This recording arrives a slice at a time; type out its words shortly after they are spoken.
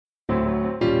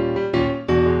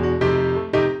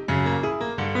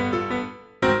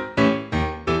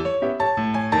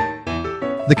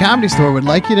The Comedy Store would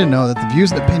like you to know that the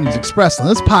views and opinions expressed on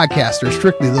this podcast are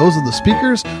strictly those of the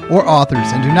speakers or authors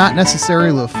and do not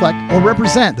necessarily reflect or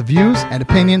represent the views and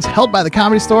opinions held by the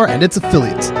Comedy Store and its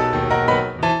affiliates.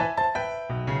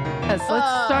 Yes,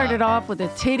 let's start it off with a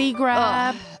titty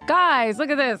grab. Guys, look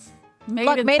at this.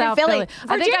 Made in South Philly.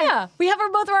 Virginia. We have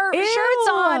both of our shirts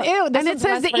on. Ew, and it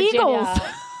says the Eagles.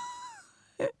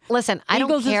 Listen, I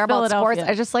don't care about sports.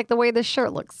 I just like the way this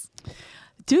shirt looks.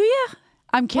 Do you?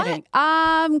 I'm kidding.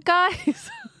 Guys.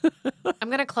 I'm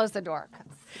going to close the door.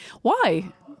 Why?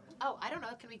 Oh, I don't know.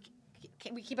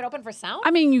 Can we keep it open for sound?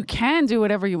 I mean, you can do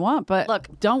whatever you want, but look,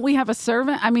 don't we have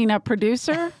a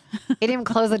producer? He didn't even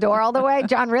close the door all the way.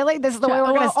 John, really? This is the way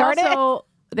we're going to start also,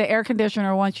 the air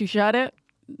conditioner, once you shut it,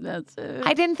 that's it.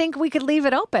 I didn't think we could leave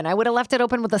it open. I would have left it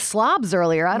open with the slobs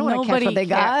earlier. I don't want to catch what they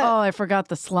got. Oh, I forgot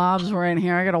the slobs were in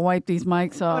here. I got to wipe these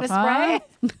mics off. Want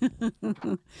to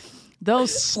spray?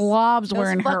 Those slobs were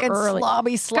in here early.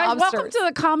 Slobby slobsters. Guys, welcome to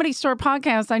the Comedy Store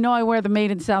podcast. I know I wear the Made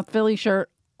in South Philly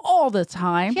shirt all the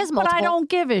time, but I don't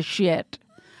give a shit.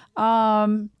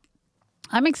 I'm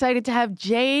excited to have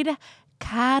Jade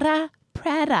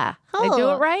Catta-Preta. Oh. Did I do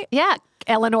it right? Yeah.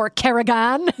 Eleanor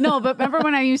Kerrigan. No, but remember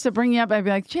when I used to bring you up, I'd be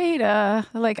like, Jade, a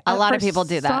lot of people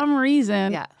do that. For some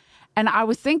reason. Yeah. And I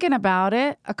was thinking about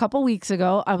it a couple weeks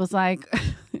ago. I was like,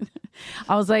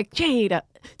 Jade.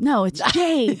 No, it's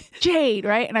Jade,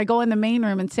 right? And I go in the main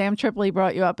room and Sam Tripoli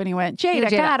brought you up and he went, Jade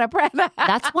Catta-Preta.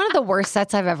 That's one of the worst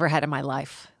sets I've ever had in my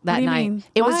life that night. Mean?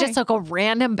 It Why? was just like a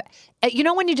random, you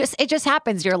know, when it just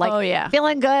happens. You're like,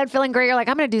 feeling good, feeling great. You're like,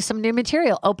 I'm going to do some new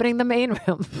material, opening the main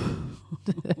room.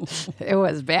 It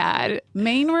was bad.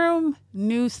 Main room,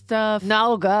 new stuff.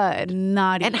 No good.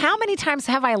 Not And how many times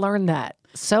have I learned that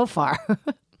so far?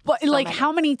 But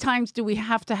how many times do we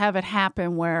have to have it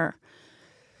happen where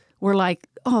we're like,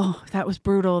 oh, that was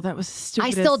brutal. That was stupid. I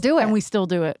still do it. And we still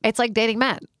do it. It's like dating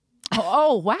men.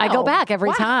 Oh, wow. I go back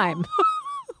every time.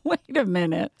 Wait a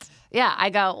minute. Yeah,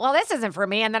 I go, well, this isn't for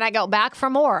me. And then I go back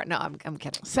for more. No, I'm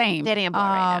kidding. Same. Dating a boy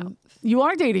right now. You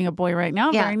are dating a boy right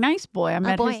now. Yeah. Very nice boy. I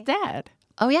met his dad.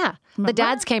 Oh, yeah. The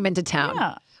dads came into town.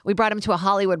 Yeah. We brought him to a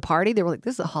Hollywood party. They were like,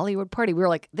 this is a Hollywood party. We were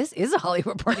like, this is a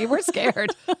Hollywood party. We're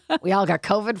scared. We all got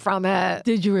COVID from it.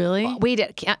 Did you really? Well, we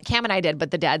did. Cam and I did, but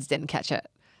the dads didn't catch it.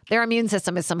 Their immune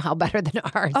system is somehow better than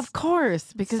ours. Of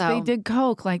course, because they did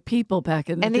coke like people back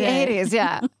in the day. In the 80s,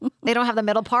 yeah. They don't have the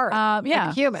middle part. Yeah.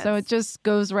 Like humans. So it just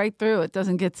goes right through. It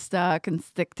doesn't get stuck and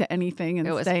stick to anything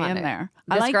and stay in there.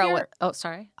 This I like girl your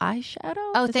sorry.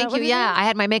 eyeshadow. Oh, thank you. Yeah, I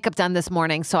had my makeup done this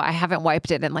morning, so I haven't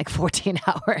wiped it in like 14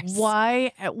 hours.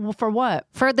 Why? For what?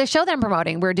 For the show that I'm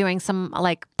promoting, we're doing some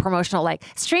like promotional, like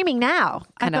streaming now.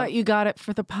 I thought you got it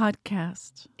for the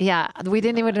podcast. Yeah, we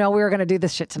didn't even know we were going to do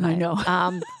this shit tonight. I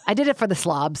know. I did it for the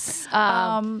slobs.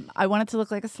 I wanted to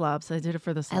look like a slob, so I did it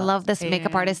for the slob. I love this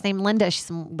makeup artist named Linda. She's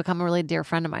become a really dear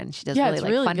friend of mine. She does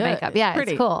really fun good. makeup. Yeah,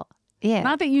 Pretty. It's cool. Yeah.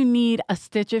 Not that you need a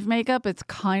stitch of makeup. It's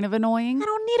kind of annoying. I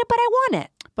don't need it, but I want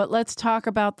it. But let's talk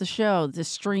about the show, the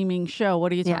streaming show.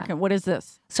 What are you talking? What is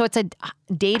this? So it's a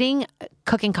dating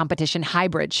cooking competition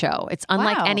hybrid show. It's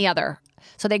unlike any other.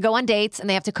 So they go on dates and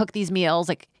they have to cook these meals,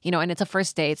 like, you know, and it's a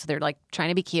first date. So they're like trying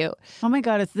to be cute. Oh my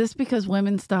God. Is this because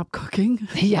women stop cooking?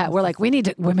 Yeah. We're like, we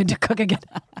need women to cook again.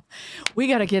 We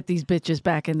got to get these bitches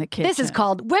back in the kitchen. This is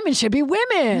called Women Should Be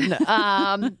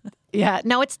Women. Yeah.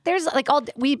 No, there's like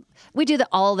we do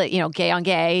all the, you know, gay on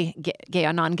gay, gay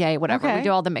on non-gay, whatever. Okay. We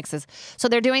do all the mixes. So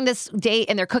they're doing this date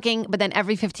and they're cooking, but then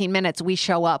every 15 minutes we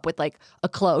show up with like a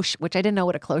cloche, which I didn't know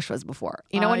what a cloche was before.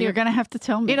 You know, when you're going to have to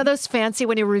tell me. You know those fancy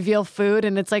when you reveal food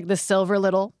and it's like the silver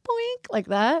little boink like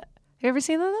that? You ever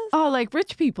seen those? Oh, like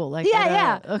rich people. Like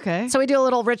yeah. Okay. So we do a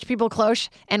little rich people cloche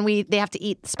and they have to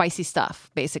eat spicy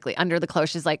stuff basically under the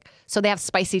cloche is like, so they have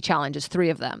spicy challenges, 3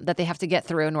 of them that they have to get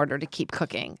through in order to keep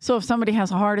cooking. So if somebody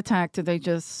has a heart attack, do they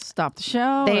just stop the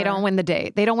show? They don't win the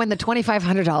date. They don't win the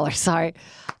 $2,500, sorry.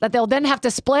 That they'll then have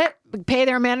to split, pay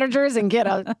their managers and get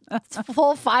a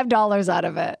full $5 out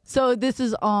of it. So this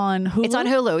is on Hulu? It's on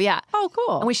Hulu, yeah. Oh,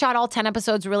 cool. And we shot all 10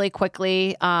 episodes really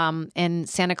quickly in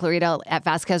Santa Clarita at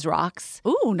Vasquez Rocks.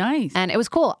 Ooh, nice. And it was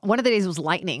cool. One of the days was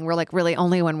lightning. We're like, really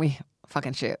only when we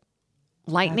fucking shoot.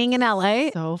 Lightning in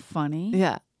LA. So funny.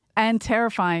 Yeah. And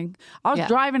terrifying. I was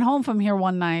driving home from here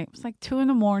one night. It was like 2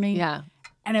 a.m. Yeah.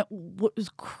 And it was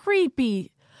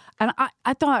creepy. And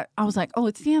I thought, I was like, oh,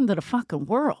 it's the end of the fucking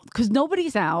world. Because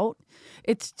nobody's out.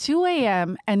 It's 2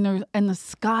 a.m. and the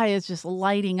sky is just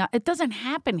lighting up. It doesn't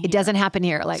happen here. It doesn't happen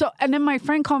here. Like so. And then my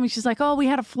friend called me. She's like, oh, we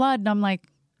had a flood. And I'm like,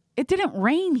 it didn't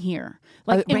rain here.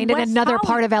 Like it rained in another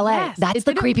part of LA. Yes, That's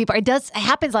the creepy part. It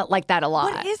happens like that a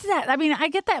lot. What is that? I mean, I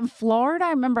get that in Florida. I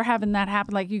remember having that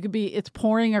happen. Like it's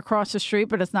pouring across the street,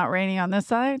 but it's not raining on this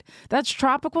side. That's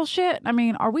tropical shit. I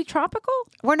mean, are we tropical?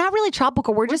 We're not really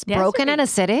tropical. We're just broken in a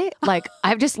city. Like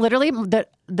I've just literally,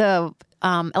 the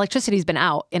electricity's been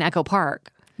out in Echo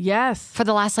Park. Yes. For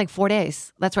the last like 4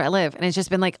 days. That's where I live. And it's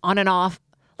just been like on and off,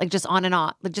 like just on and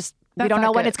off. Like just, we don't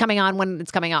know when it's coming on, when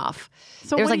it's coming off.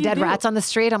 So there's like dead rats on the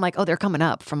street. I'm like, oh, they're coming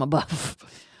up from above.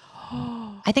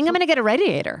 I think I'm going to get a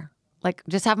radiator. Like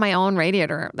just have my own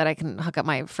radiator that I can hook up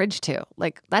my fridge to.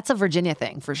 Like that's a Virginia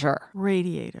thing for sure.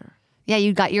 Radiator. Yeah,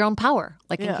 you got your own power.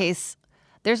 Like in case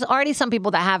there's already some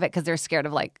people that have it because they're scared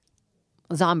of like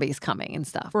zombies coming and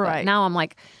stuff. Right. But now I'm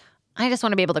like, I just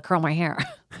want to be able to curl my hair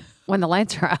when the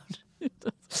lights are out.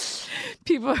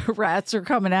 Rats are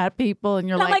coming at people, and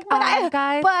you're like,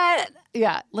 guys. But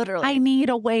yeah, literally. I need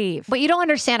a wave. But you don't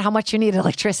understand how much you need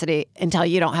electricity until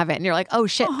you don't have it. And you're like, oh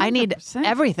shit, 100%. I need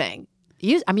everything.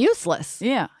 I'm useless.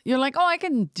 Yeah. You're like, oh, I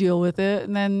can deal with it.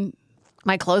 And then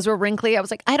my clothes were wrinkly. I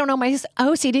was like, I don't know, my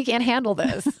OCD can't handle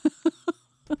this.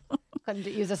 Couldn't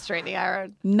use a straightening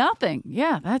iron. Nothing.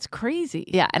 Yeah, that's crazy.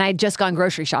 Yeah, and I'd just gone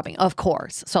grocery shopping, of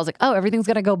course. So I was like, oh, everything's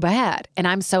going to go bad. And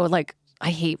I'm so like,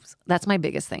 that's my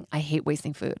biggest thing. I hate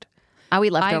wasting food. I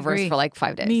eat leftovers for like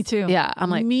 5 days. Me too. Yeah, I'm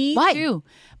like, me why? too.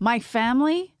 My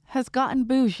family has gotten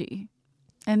bougie,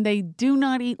 and they do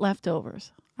not eat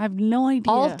leftovers. I have no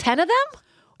idea. All 10 of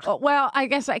them? Well, I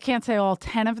guess I can't say all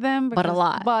 10 of them. But a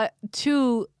lot. But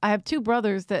I have two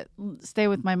brothers that stay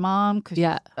with my mom because she's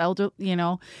elder,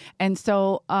 And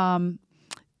so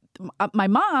my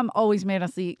mom always made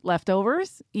us eat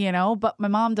leftovers, but my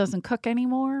mom doesn't cook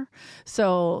anymore.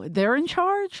 So they're in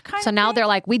charge, kind of. So now they're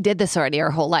like, we did this already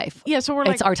our whole life. Yeah, so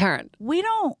it's our turn. We're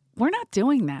not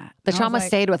doing that. The trauma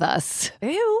stayed with us.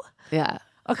 Ew. Yeah.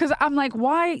 Because I'm like,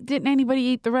 why didn't anybody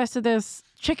eat the rest of this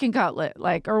chicken cutlet,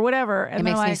 or whatever? And it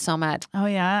makes me so mad. Oh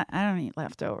yeah, I don't eat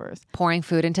leftovers. Pouring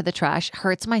food into the trash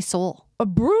hurts my soul.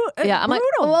 I'm brutal. Like,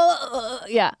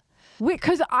 yeah.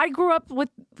 Because I grew up with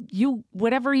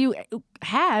whatever you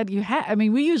had. I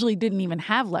mean, we usually didn't even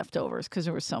have leftovers because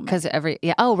there were so many.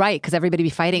 Because everybody be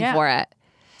fighting for it.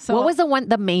 So, what was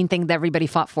the main thing that everybody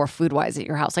fought for food-wise at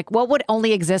your house? Like, what would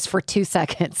only exist for 2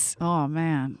 seconds? Oh,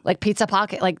 man. Like pizza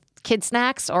pocket, like kid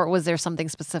snacks, or was there something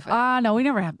specific? No, we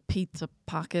never had pizza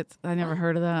pockets. I never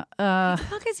heard of that. Pizza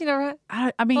pockets you never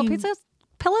had? I mean... pizza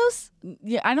pillows?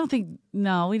 Yeah, I don't think...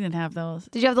 No, we didn't have those.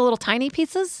 Did you have the little tiny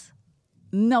pizzas?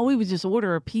 No, we would just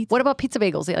order a pizza. What about pizza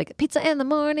bagels? Like pizza in the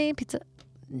morning, pizza...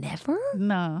 Never?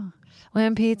 No.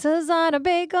 When pizza's on a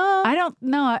bagel. I don't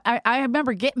know. I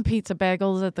remember getting pizza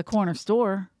bagels at the corner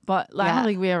store, but I don't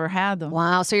think we ever had them.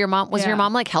 Wow. So your mom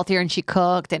like healthier and she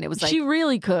cooked and it was like... She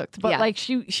really cooked, but like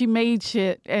she made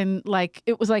shit and like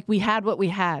it was like we had what we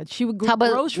had. She would go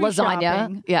grocery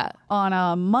shopping on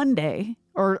a Monday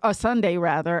or a Sunday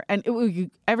rather, and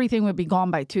everything would be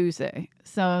gone by Tuesday.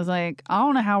 So I was like, I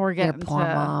don't know how we're getting Your poor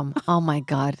mom. Oh my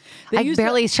God. I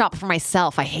barely shop for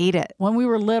myself. I hate it. When we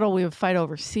were little, we would fight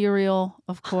over cereal,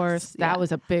 of course. That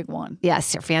was a big one.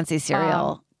 Yes, your fancy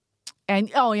cereal.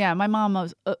 And my mom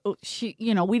was,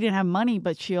 we didn't have money,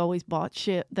 but she always bought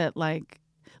shit that like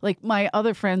my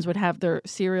other friends would have their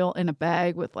cereal in a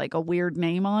bag with like a weird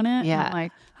name on it. Yeah. And I'm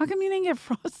like, how come you didn't get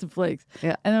Frosted Flakes?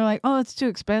 Yeah. And they're like, oh, it's too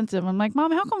expensive. I'm like,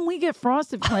 Mom, how come we get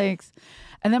Frosted Flakes?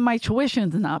 And then my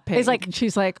tuition's not paid.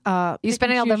 She's like, you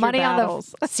spending all the money on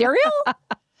the cereal?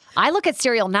 I look at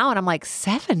cereal now and I'm like,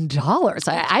 $7.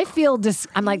 I feel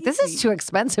I'm like, this is too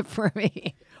expensive for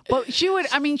me. But she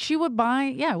would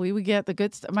buy, we would get the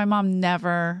good stuff. My mom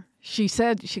never, she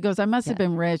goes, I must have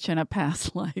been rich in a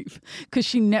past life. Because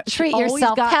she never, treat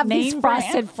yourself, have these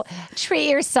frosted, treat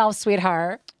yourself,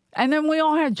 sweetheart. And then we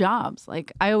all had jobs.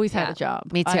 Like I always had a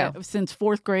job. Me too. Since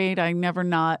 4th grade, I never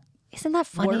not. Isn't that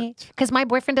funny? Because my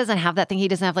boyfriend doesn't have that thing. He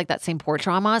doesn't have like that same poor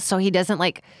trauma. So he doesn't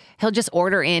he'll just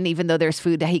order in even though there's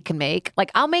food that he can make. Like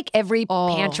I'll make every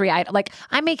pantry item. Like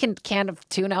I'm making a can of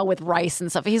tuna with rice and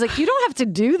stuff. He's like, you don't have to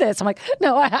do this. I'm like,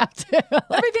 no, I have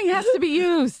to. Everything has to be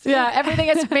used. Yeah, everything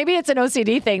is. Maybe it's an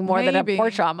OCD thing more than a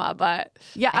poor trauma, but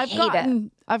I've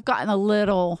gotten a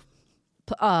little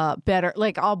better.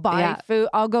 Like I'll buy food.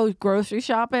 I'll go grocery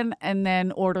shopping and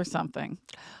then order something.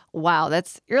 Wow,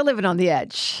 you're living on the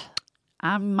edge.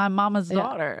 I'm my mama's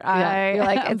daughter. You're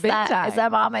like, it's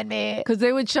that mom and me. Because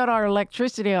they would shut our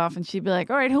electricity off and she'd be like,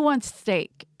 all right, who wants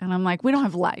steak? And I'm like, we don't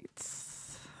have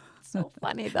lights. So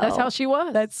funny, though. That's how she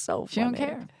was. That's so funny. She don't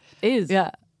care.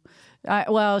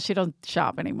 She don't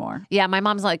shop anymore. Yeah, my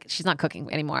mom's like, she's not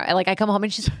cooking anymore. I come home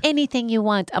and she's anything you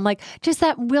want. I'm like, just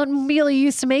that one meal you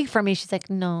used to make for me. She's like,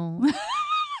 no.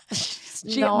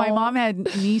 My mom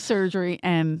had knee surgery,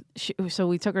 and so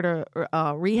we took her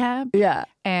to rehab. Yeah.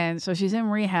 And so she's in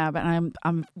rehab, and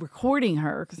I'm recording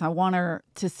her because I want her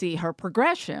to see her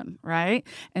progression, right?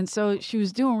 And so she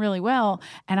was doing really well,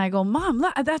 and I go, Mom,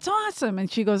 look, that's awesome.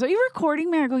 And she goes, Are you recording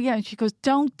me? I go, yeah. And she goes,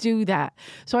 Don't do that.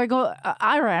 So I go,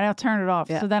 all right, I'll turn it off.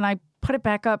 Yeah. So then I put it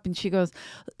back up, and she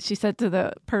said to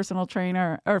the personal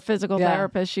trainer or physical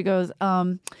therapist, she goes,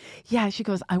 she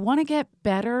goes, I want to get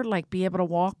better, like be able to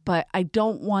walk, but I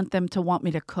don't want them to want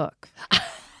me to cook.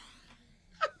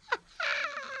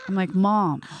 I'm like,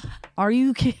 Mom, are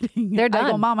you kidding? They're done.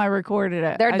 I go, Mom, I recorded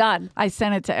it. They're done. I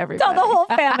sent it to everybody. So the whole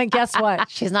family, guess what?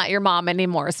 She's not your mom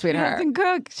anymore, She sweetheart. doesn't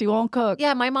cook. She won't cook.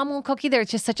 Yeah, my mom won't cook either.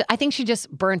 It's just I think she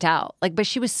just burnt out. Like, but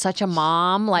she was such a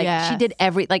mom. Like, she did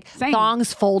Same.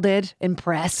 thongs folded and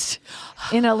pressed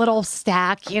in a little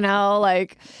stack, and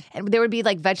there would be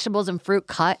like vegetables and fruit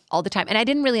cut all the time. And I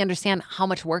didn't really understand how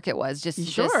much work it was just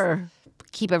to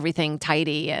keep everything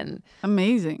tidy and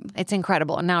amazing. It's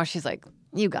incredible. And now she's like,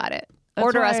 you got it.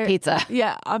 Order us pizza.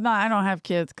 Yeah, I don't have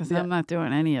kids because I'm not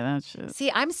doing any of that shit. See,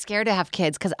 I'm scared to have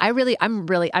kids because I'm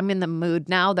in the mood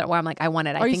now where I'm like, I want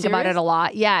it. I think about it a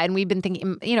lot. Yeah, and we've been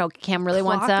thinking, Cam really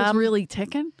wants some. Clock is really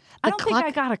ticking. I don't think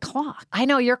I got a clock. I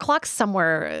know your clock's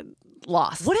somewhere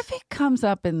lost. What if it comes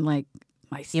up in like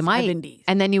my 70s? Might.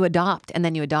 And then you adopt.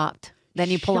 Then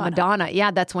you pull a Madonna.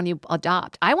 Yeah, that's when you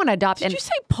adopt. I want to adopt. Did you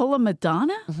say pull a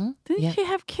Madonna? Mm-hmm. Didn't she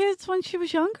have kids when she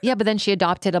was younger? Yeah, but then she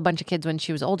adopted a bunch of kids when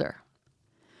she was older.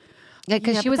 Yeah,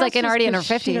 because she was already in her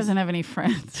 50s. She doesn't have any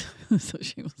friends, so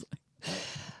she was like.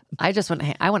 I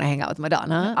want to hang out with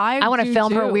Madonna. I want to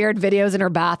film her weird videos in her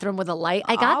bathroom with a light.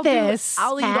 I got this.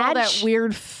 I'll eat all that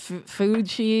weird food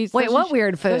she eats. Wait, what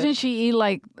weird food? Doesn't she eat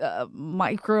like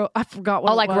micro? I forgot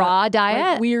what. Oh, like raw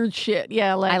diet, like weird shit.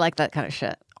 Yeah, I like that kind of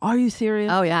shit. Are you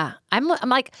serious? Oh yeah, I'm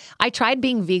like I tried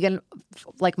being vegan,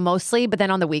 like mostly, but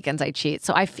then on the weekends I cheat.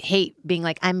 So I hate being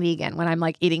like I'm vegan when I'm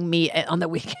like eating meat on the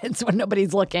weekends when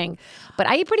nobody's looking. But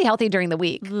I eat pretty healthy during the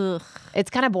week. Ugh.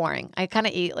 It's kind of boring. I kind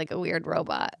of eat like a weird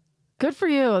robot. Good for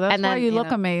you. That's why you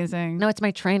look amazing. No, it's my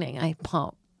training. I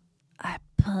pump.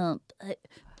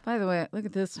 By the way, look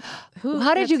at this.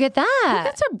 How did you get that?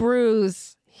 That's a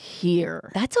bruise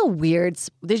here. That's a weird.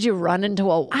 Did you run into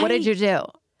a? What did you do?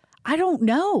 I don't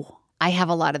know. I have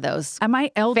a lot of those. Am I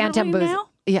elderly now?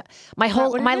 Yeah,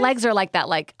 my legs are like that.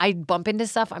 Like I bump into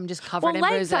stuff, I'm just covered in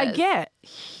bruises. I get.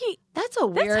 That's a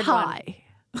weird That's high.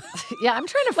 Yeah, I'm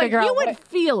trying to figure out. You would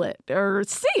feel it or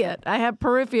see it. I have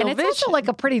peripheral vision. And it's also like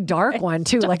a pretty dark one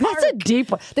too. Like that's a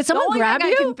deep one. Did someone grab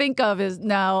you? I can think of is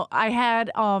no. I had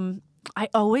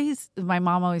my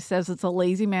mom always says it's a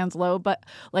lazy man's load, but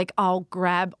like I'll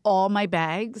grab all my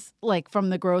bags like from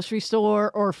the grocery store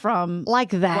or from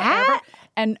like that. Whatever.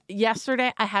 And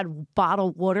yesterday I had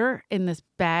bottled water in this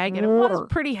bag and it was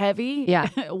pretty heavy. Yeah.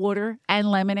 Water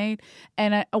and lemonade.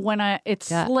 And when it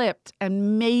slipped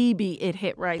and maybe it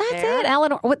hit right there. That's it,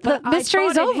 Eleanor. The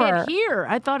mystery's over.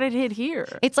 I thought it hit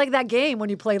here. It's like that game when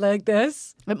you play like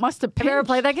this. It must have pinched. Have you ever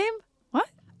played that game? What?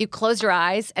 You close your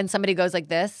eyes and somebody goes like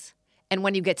this. And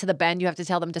when you get to the bend, you have to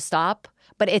tell them to stop.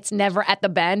 But it's never at the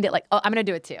bend. I'm going to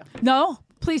do it to you. No,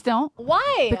 please don't.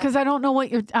 Why? Because I don't know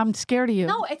what I'm scared of you.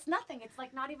 No, it's nothing. It's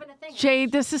like not even a thing.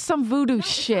 Jade, this is some voodoo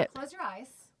shit. Close your eyes.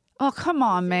 Oh, come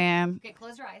on, man. Okay,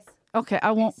 close your eyes. Okay,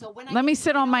 I won't. So let me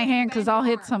sit on my hand because I'll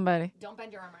hit somebody. Don't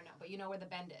bend your arm right now, but you know where the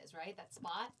bend is, right? That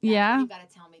spot? Yeah. You got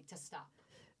to tell me to stop.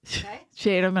 Okay?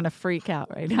 Jade, I'm going to freak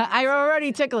out right now. I'm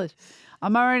already ticklish.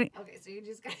 I'm already. Okay, so you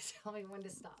just got to tell me when to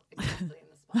stop. Exactly in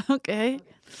the spot. Okay.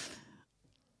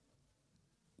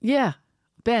 Yeah,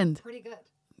 bend. Pretty good.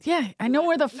 Yeah, I know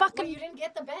where the fucking. You didn't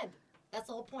get the bend. That's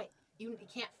the whole point. You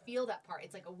can't feel that part.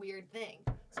 It's like a weird thing.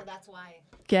 So that's why.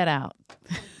 Get out.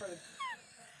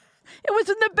 It was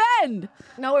in the bend.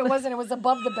 No, it wasn't. It was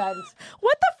above the bend.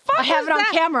 What the fuck? I have it on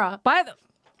camera.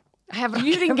 I have it.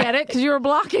 You didn't get it because you were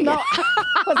blocking it.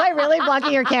 Was I really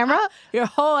blocking your camera? Your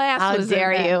whole ass was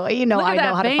dare in you? You know I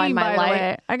know how to find my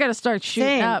light. I got to start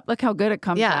shooting up. Look how good it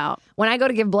comes out. When I go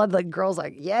to give blood, like girls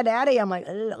like, yeah, daddy. I'm like,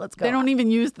 let's go. They don't even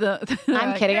use the.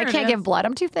 I'm kidding. I can't give blood.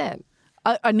 I'm too thin.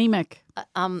 Anemic.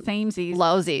 Samesies.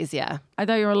 Lowsies, yeah. I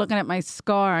thought you were looking at my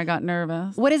scar. I got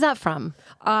nervous. What is that from?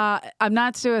 I'm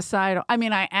not suicidal. I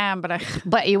mean, I am, but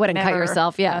But you wouldn't cut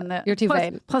yourself. Yeah, you're too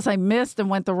vain. Plus, I missed and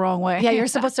went the wrong way. Yeah, you're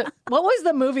supposed to. What was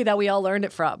the movie that we all learned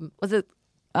it from? Was it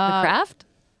The Craft?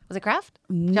 Was it Craft?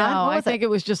 No, I think it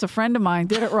was just a friend of mine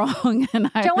did it wrong,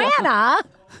 and Joanna.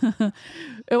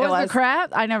 It was The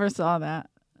Craft. I never saw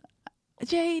that.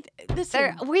 Jade,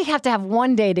 listen. We have to have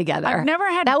one day together. I've never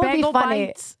had that would bagel be funny.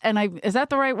 bites, and is that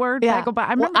the right word? Yeah. Bagel bites.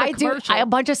 I remember the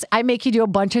commercial. I make you do a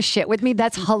bunch of shit with me.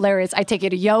 That's hilarious. I take you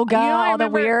to yoga, all the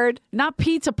weird. Not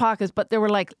pizza pockets, but there were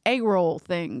like egg roll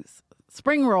things,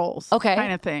 spring rolls,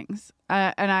 kind of things.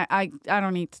 And I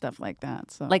don't eat stuff like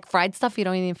that. So like fried stuff. You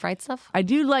don't eat any fried stuff. I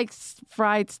do like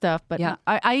fried stuff, but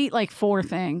I eat like 4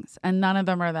 things, and none of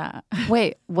them are that.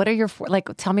 Wait, what are your 4? Like,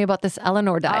 tell me about this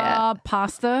Eleanor diet.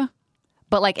 Pasta.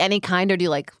 But like any kind, or do you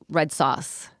like red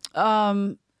sauce?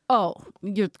 Now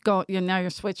you're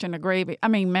switching to gravy. I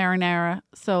mean marinara.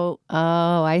 So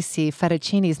I see.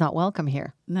 Fettuccine is not welcome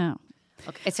here. No.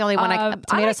 Okay. It's the only one tomato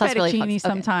I like sauce really fettuccine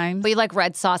sometimes. But you like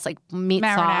red sauce, like meat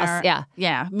marinara, sauce.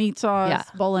 Yeah, meat sauce,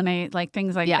 bolognese, like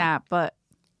things like that, but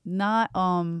not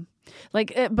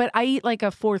but I eat like a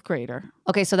 4th grader.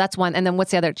 Okay, so that's one. And then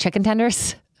what's the other? Chicken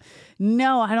tenders?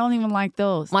 No, I don't even like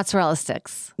those. Mozzarella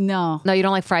sticks? No. No, you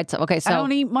don't like fried stuff. Okay, so I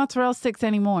don't eat mozzarella sticks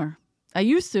anymore. I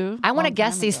used to. I want to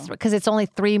guess these because it's only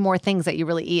 3 more things that you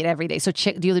really eat every day. So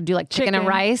do you do like chicken and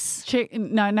rice?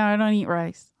 No, I don't eat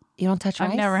rice. You don't touch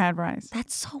rice? I've never had rice.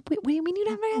 That's so weird. What do you mean you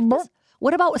never had this?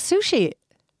 What about sushi?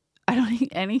 I don't eat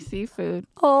any seafood.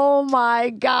 Oh my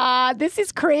God, this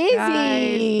is crazy. Guys,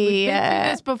 we've been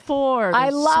through this before. I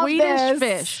love Swedish this.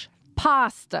 fish.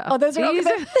 Pasta. Oh, those are we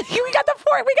got the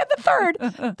 4th. We got the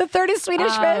 3rd. The 3rd is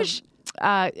Swedish fish.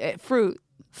 Fruit.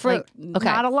 Like, okay.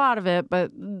 Not a lot of it,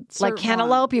 but like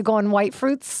cantaloupe. You go on white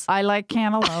fruits. I like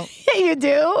cantaloupe. Yeah, you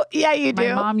do. Yeah, you do.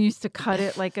 My mom used to cut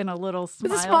it like in a little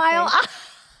smile. With a smile.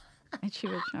 And she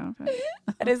would show it.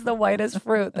 It is the whitest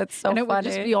fruit. That's so funny. And it would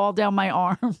just be all down my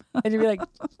arm. And you'd be like,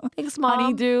 thanks, Mom.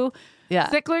 Honeydew. Yeah.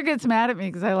 Stickler gets mad at me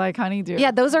because I like honeydew.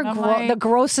 Yeah, those are the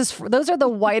grossest. Those are the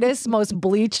whitest, most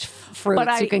bleached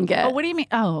fruits you can get. Oh, what do you mean?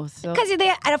 Oh, because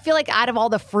I feel like out of all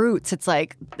the fruits, it's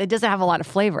like it doesn't have a lot of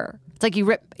flavor. It's like you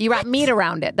wrap meat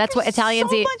around it. That's what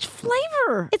Italians eat. So much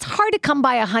flavor. It's hard to come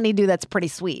by a honeydew that's pretty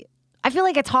sweet. I feel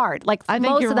like it's hard. Like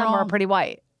most of them are pretty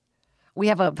white. We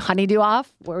have a honeydew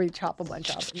off where we chop a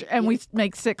bunch off. And we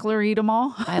make Sickler eat them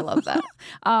all. I love that.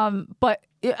 But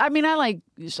I mean, I like,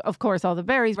 of course, all the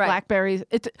berries, blackberries.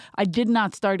 I did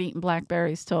not start eating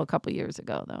blackberries till a couple years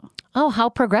ago, though. Oh, how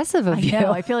progressive of you.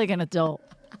 I feel like an adult.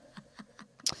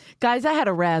 Guys, I had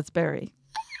a raspberry.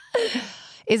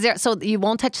 So you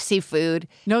won't touch seafood?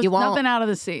 No, nothing out of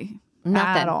the sea.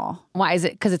 Nothing at all. Why is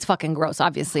it? Because it's fucking gross.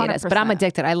 Obviously 100%. It is. But I'm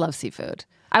addicted. I love seafood.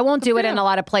 I won't do it in a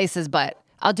lot of places, but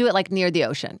I'll do it like near the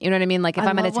ocean. You know what I mean? Like if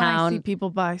I'm in a town. When I see people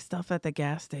buy stuff at the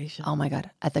gas station. Oh my God.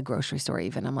 At the grocery store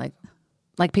even. I'm like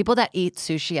people that eat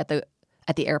sushi at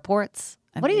the airports.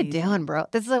 Amazing. What are you doing, bro?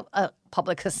 This is a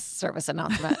public service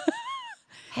announcement.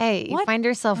 Hey, you find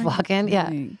yourself walking.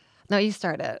 Yeah. No, you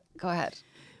start it. Go ahead.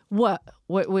 What?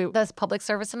 This public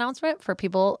service announcement for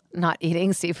people not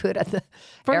eating seafood at the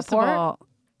First airport? of all,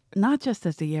 not just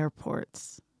at the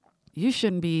airports. You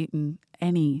shouldn't be eating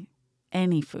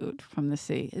any food from the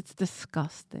sea. It's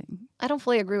disgusting. I don't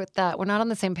fully agree with that. We're not on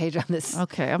the same page on this I'm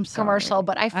sorry. commercial,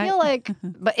 but I feel like,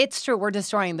 but it's true. We're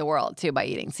destroying the world too by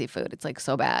eating seafood. It's like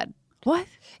so bad. What?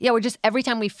 Yeah, we're just, every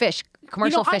time we fish,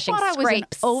 commercial fishing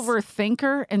scrapes. I was an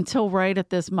overthinker until right at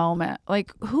this moment.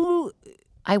 Like who?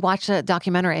 I watched a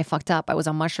documentary. I fucked up. I was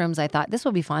on mushrooms. I thought this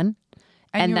would be fun.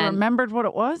 And then remembered what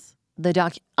it was?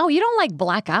 Oh, you don't like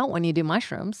black out when you do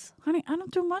mushrooms. Honey, I don't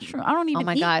do mushrooms. I don't even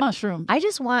eat mushrooms. I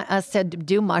just want us to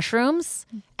do mushrooms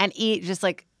and eat just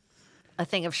like a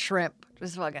thing of shrimp.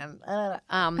 Just fucking.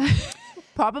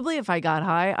 Probably if I got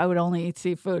high, I would only eat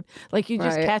seafood. Like you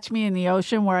just catch me in the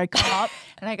ocean where I come up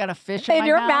and I got a fish in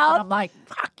your mouth. And I'm like,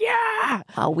 fuck yeah.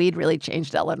 Oh, weed really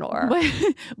changed Eleanor.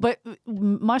 But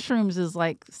mushrooms is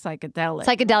like psychedelic.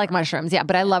 Psychedelic mushrooms, yeah.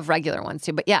 But I love regular ones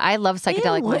too. But yeah, I love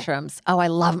psychedelic mushrooms. Oh, I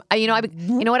love. You know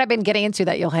what I've been getting into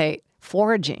that you'll hate?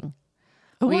 Foraging.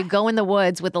 Where you go in the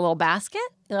woods with a little basket.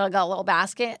 You got a little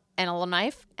basket and a little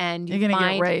knife, and you're gonna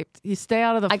get raped. You stay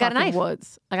out of the fucking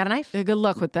woods. I got a knife. Yeah, good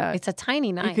luck with that. It's a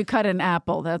tiny knife. You could cut an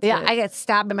apple. That's it. I get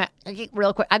stabbed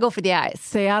real quick. I go for the eyes.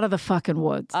 Stay out of the fucking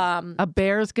woods. A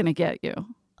bear's gonna get you.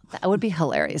 That would be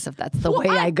hilarious if that's the way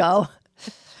I go.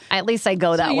 At least I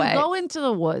go that way. You go into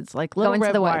the woods, like Little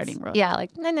Red Riding Hood. Yeah,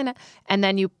 like no. And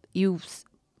then you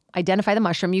identify the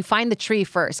mushroom. You find the tree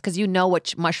first because you know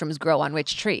which mushrooms grow on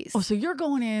which trees. Oh, so you're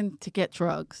going in to get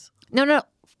drugs? No.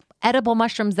 Edible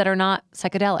mushrooms that are not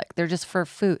psychedelic. They're just for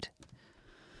food.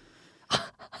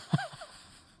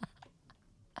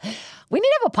 We need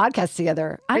to have a podcast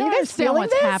together. I don't understand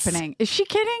what's this? happening. Is she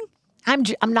kidding?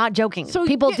 I'm not joking. So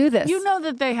people do this. You know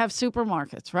that they have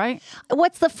supermarkets, right?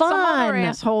 What's the fun? Some other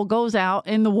asshole goes out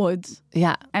in the woods,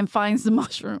 and finds the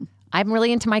mushroom. I'm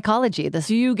really into mycology.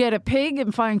 Do you get a pig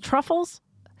and find truffles?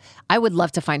 I would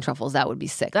love to find truffles. That would be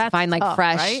sick. That's to find like tough,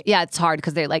 fresh. right? Yeah, it's hard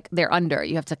because they're under.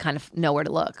 You have to kind of know where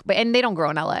to look. And they don't grow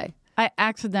in LA. I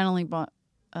accidentally bought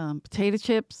potato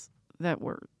chips that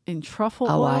were in truffle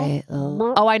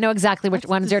oil. I know exactly which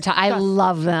ones you're talking. I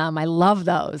love them. I love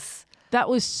those. That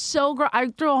was so gross. I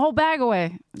threw a whole bag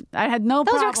away. I had no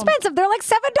problem. Those are expensive. They're like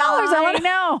 $7. I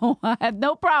know. I had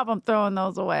no problem throwing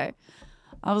those away.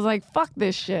 I was like, fuck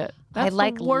this shit. That's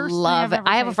I the worst love thing it.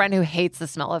 I have a friend who hates the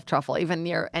smell of truffle, even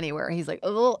near anywhere. He's like,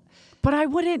 oh. But I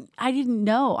didn't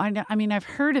know. I mean, I've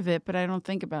heard of it, but I don't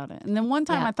think about it. And then one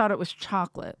time I thought it was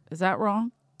chocolate. Is that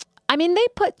wrong? I mean, they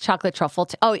put chocolate truffle.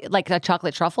 Like a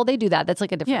chocolate truffle. They do that. That's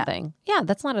like a different thing. Yeah,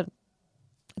 that's not a.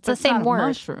 It's the same word.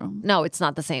 Mushroom. No, it's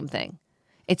not the same thing.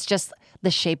 It's just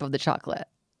the shape of the chocolate.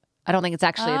 I don't think it's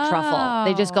actually a truffle.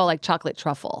 They just go like chocolate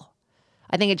truffle.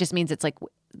 I think it just means it's like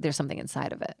there's something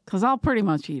inside of it. Because I'll pretty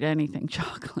much eat anything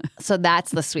chocolate. So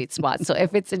that's the sweet spot. So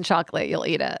if it's in chocolate, you'll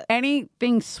eat it.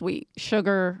 Anything sweet,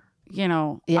 sugar,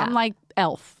 I'm like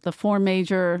Elf, the 4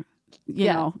 major, you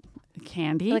know,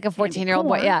 candy. Like a 14-year-old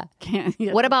boy, yeah.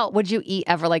 What about, would you eat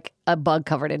ever like a bug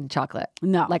covered in chocolate?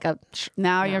 No. Like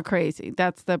Now you're crazy.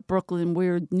 That's the Brooklyn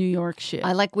weird New York shit.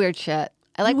 I like weird shit.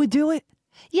 You would do it?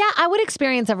 Yeah, I would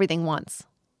experience everything once.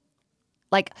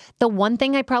 Like, the one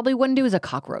thing I probably wouldn't do is a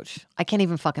cockroach. I can't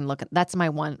even fucking look at. That's my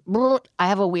one. I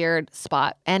have a weird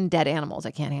spot. And dead animals.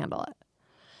 I can't handle it.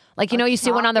 Like, you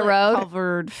see one on the road.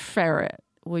 Covered ferret.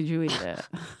 Would you eat it?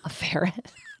 A ferret?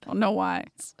 I don't know why.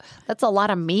 That's a lot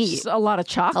of meat. Just a lot of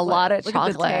chocolate. A lot of Look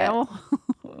chocolate. At the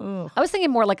tail. I was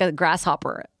thinking more like a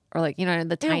grasshopper. Or like,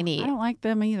 the tiny. I don't like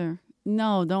them either.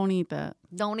 No, don't eat that.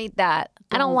 Don't eat that.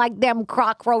 I don't like them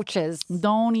cockroaches.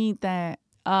 Don't eat that.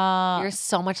 You're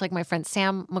so much like my friend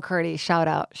Sam McCurdy. Shout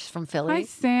out. She's from Philly. Hi,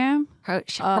 Sam. Her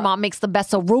mom makes the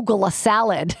best arugula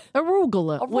salad.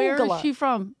 Arugula. Where is she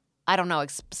from? I don't know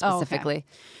specifically,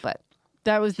 but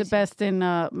that was the best in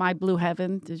My Blue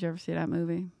Heaven. Did you ever see that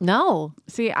movie? No.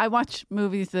 See, I watch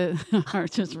movies that are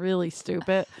just really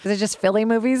stupid. Is it just Philly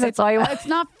movies? That's all you watch? It's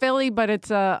not Philly, but it's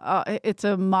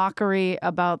a mockery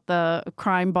about the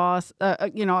crime boss, a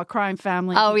crime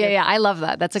family. Oh, yeah. I love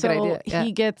that. That's a good idea.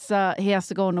 Yeah. He has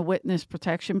to go in a witness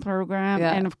protection program.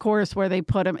 Yeah. And of course, where they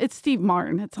put him, it's Steve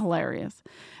Martin. It's hilarious.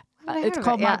 It's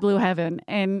called My Blue Heaven.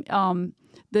 And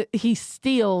he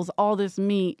steals all this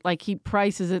meat, like he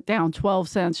prices it down 12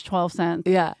 cents.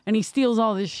 Yeah. And he steals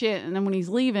all this shit. And then when he's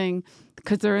leaving,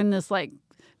 because they're in this like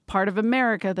part of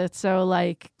America that's so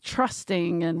like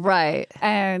trusting and right.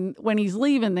 And when he's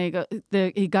leaving,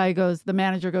 the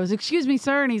manager goes, "Excuse me,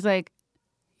 sir," and he's like,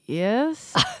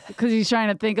 "Yes," because he's trying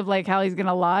to think of like how he's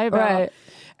gonna lie about. Right.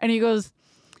 And he goes,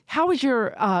 "How was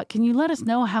your, can you let us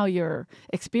know how your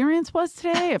experience was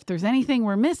today? If there's anything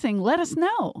we're missing, let us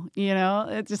know."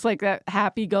 It's just like that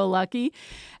happy-go-lucky.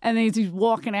 And then he's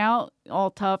walking out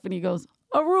all tough and he goes,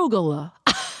 "Arugula."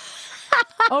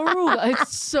 Arugula.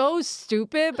 It's so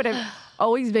stupid, but it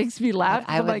always makes me laugh.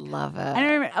 I would love it.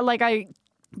 I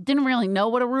didn't really know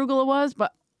what arugula was,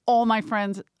 but all my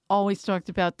friends always talked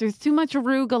about there's too much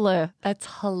arugula. That's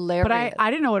hilarious. But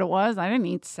I didn't know what it was. I didn't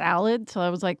eat salad till I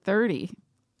was like 30.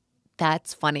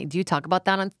 That's funny. Do you talk about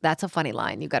that? That's a funny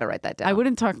line. You got to write that down. I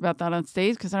wouldn't talk about that on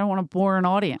stage because I don't want to bore an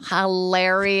audience.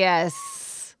 Hilarious.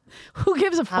 Who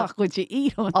gives a fuck what you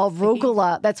eat on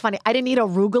arugula? stage? That's funny. I didn't eat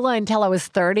arugula until I was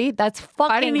 30. That's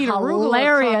fucking I didn't eat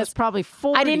hilarious. Arugula I was probably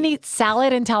 40. I didn't eat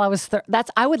salad until I was 30.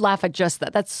 I would laugh at just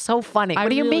that. That's so funny. What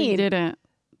do you mean? I didn't.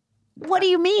 What do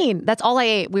you mean? That's all I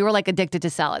ate. We were like addicted to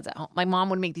salads at home. My mom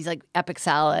would make these like epic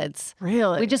salads.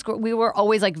 Really? We were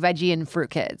always like veggie and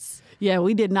fruit kids. Yeah,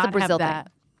 we did not have that.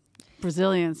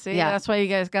 Brazilian. See, that's why you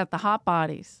guys got the hot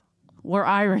bodies. We're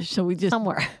Irish, so we just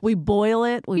we boil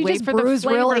it. We wait for the flavor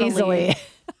real easily,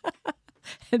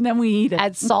 and then we eat it.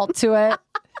 Add salt to it,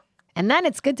 and then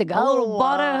it's good to go. A little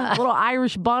butter, a little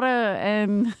Irish butter,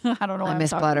 and I don't know. I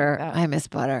miss butter. I miss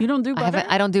butter. You don't do butter?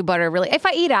 I don't do butter really. If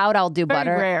I eat out, I'll do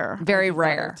butter. Rare. Very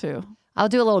rare too. I'll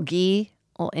do a little ghee,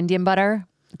 a little Indian butter.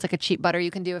 It's like a cheap butter you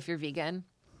can do if you're vegan.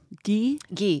 Ghee?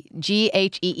 Ghee. Ghee.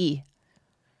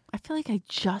 I feel like I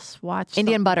just watched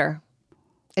Indian butter.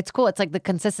 It's cool. It's like the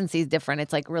consistency is different.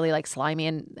 It's like really like slimy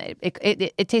and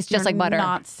it tastes just like butter.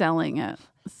 Not selling it.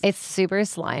 It's super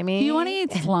slimy. Do you want to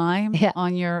eat slime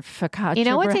on your focaccia? You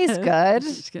know what tastes good?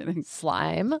 Just kidding.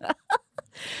 Slime.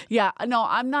 Yeah. No,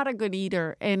 I'm not a good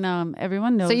eater, and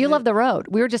everyone knows. So you love the road.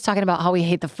 We were just talking about how we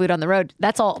hate the food on the road.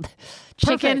 That's all.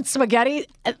 Chicken, spaghetti,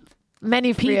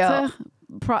 menu pizza.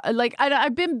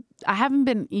 I haven't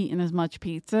been eating as much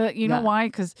pizza. You know why?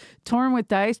 Because touring with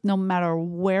Dice, no matter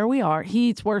where we are, he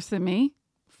eats worse than me.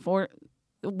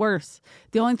 worse.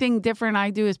 The only thing different I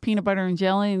do is peanut butter and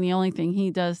jelly, and the only thing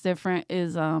he does different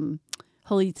is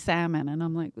he'll eat salmon, and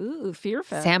I'm like, ooh, fear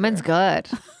factor. Salmon's good.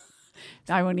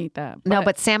 I wouldn't eat that. No,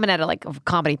 but salmon at a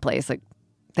comedy place, like,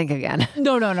 think again.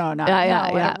 No.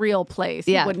 Yeah. A real place.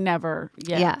 Yeah. He would never.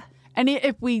 Yeah. Yeah. And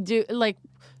if we do, like,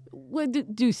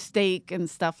 we'd do steak and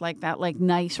stuff like that, like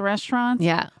nice restaurants.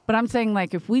 Yeah. But I'm saying,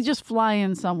 like, if we just fly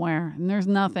in somewhere and there's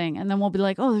nothing, and then we'll be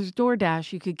like, oh, there's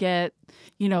DoorDash. You could get,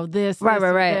 this, Right.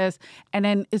 this. And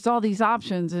then it's all these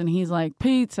options. And he's like,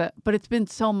 pizza. But it's been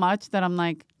so much that I'm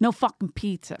like, no fucking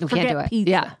pizza. We Forget can't do it.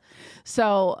 pizza. Yeah.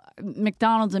 So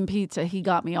McDonald's and pizza, he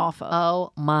got me off of.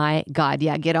 Oh my God.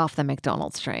 Yeah. Get off the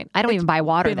McDonald's train. I don't even buy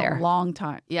water Been there. a long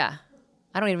time. Yeah.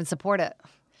 I don't even support it.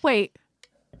 Wait.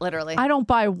 Literally. I don't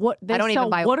buy what they I don't sell even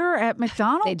buy water at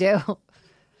McDonald's. They do.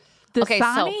 Okay,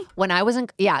 Dasani? so when I was in,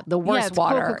 the worst it's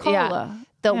water. Coca-Cola.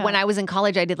 Yeah. When I was in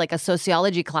college, I did like a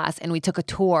sociology class, and we took a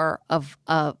tour of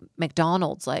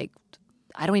McDonald's. Like,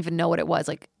 I don't even know what it was.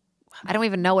 Like, I don't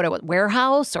even know what it was.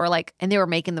 Warehouse or like, and they were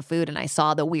making the food, and I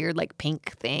saw the weird like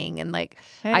pink thing, and like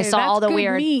I saw all the good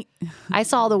weird. meat. I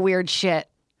saw all the weird shit,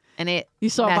 and it You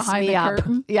saw messed behind me the up.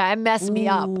 curtain? Yeah, it messed me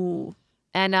up. Ooh.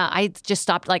 And I just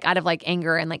stopped like out of like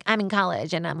anger and like I'm in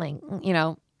college and I'm like,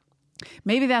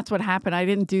 Maybe that's what happened. I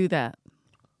didn't do that.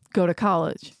 Go to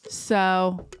college.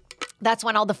 So that's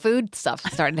when all the food stuff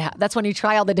started to happen. That's when you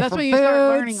try all the different that's when you foods. start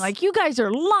learning, like, you guys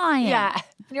are lying. Yeah.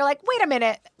 And you're like, wait a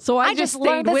minute. So I just just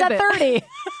learned stayed this with at it.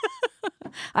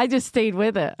 30. I just stayed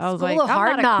with it. I was School like, of I'm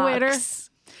hard not a quitter. knocks.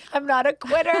 I'm not a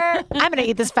quitter. I'm going to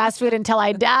eat this fast food until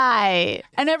I die.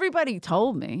 And everybody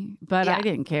told me, but Yeah. I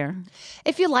didn't care.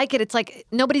 If you like it, it's like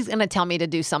nobody's going to tell me to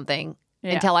do something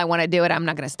until I want to do it. I'm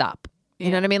not going to stop. You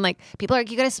know what I mean? Like people are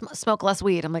like, you got to smoke less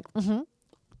weed. I'm like,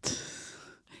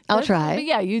 I'll try. But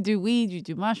yeah, you do weed, you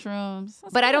do mushrooms.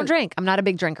 That's But I don't good. drink. I'm not a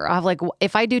big drinker. I'll have like,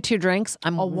 if I do 2 drinks,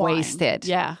 I'm A wine. wasted.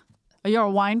 Yeah. Are you a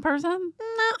wine person?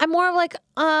 No, I'm more of like,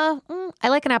 I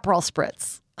like an Aperol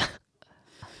spritz.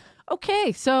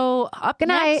 Okay, so up Good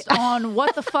night. next on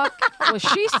What the Fuck Was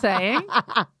She Saying?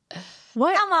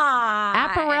 What? Come on.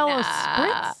 Aperol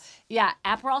spritz? Yeah,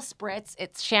 Aperol spritz.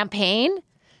 It's champagne,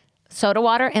 soda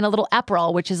water, and a little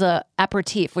Aperol, which is a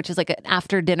aperitif, which is like an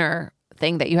after dinner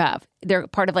thing that you have. They're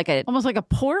part of like a Almost like a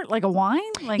port, like a wine?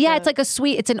 it's like a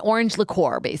sweet, it's an orange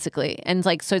liqueur basically. And it's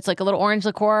like, so it's like a little orange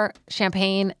liqueur,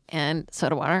 champagne, and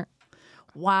soda water.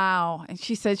 Wow. And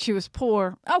she said she was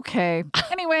poor. Okay.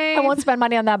 Anyway. I won't spend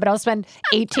money on that, but I'll spend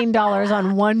 $18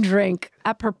 on one drink.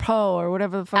 Apropos or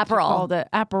whatever the fuck you Aperol. called it.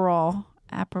 Aperol.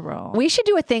 We should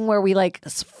do a thing where we like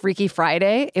Freaky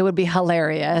Friday. It would be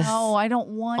hilarious. No, I don't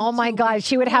want Oh my to God,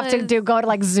 she would have to go to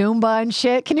like Zumba and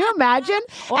shit. Can you imagine?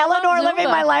 Well, I love Eleanor living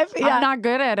Zumba. my life. Yeah. I'm not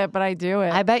good at it, but I do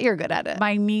it. I bet you're good at it.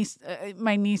 my niece,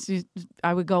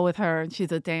 I would go with her, and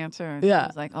she's a dancer. And Yeah. she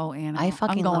was like, "Oh, Anna, I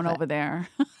fucking I'm going love it. over there."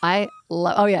 I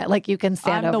love, oh yeah, like you can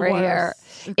stand I'm the over here.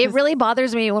 worst. It really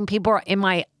bothers me when people are in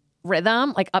my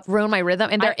rhythm, like ruin my rhythm,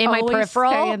 and they're I in my always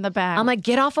peripheral. stay in the back. I'm like,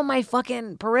 get off of my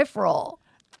fucking peripheral.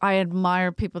 I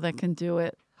admire people that can do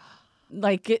it.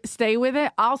 Like, stay with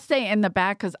it. I'll stay in the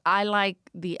back because I like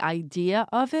the idea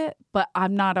of it, but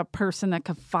I'm not a person that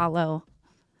could follow.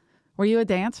 Were you a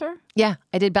dancer? Yeah,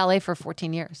 I did ballet for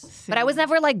 14 years, but I was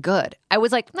never like good. I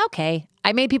was like, okay,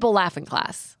 I made people laugh in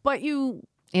class. But you,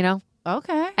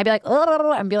 Okay. I'd be like,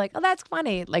 oh, and be like, oh, that's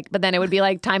funny. Like, but then it would be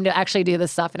like time to actually do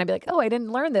this stuff, and I'd be like, oh, I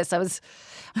didn't learn this. I was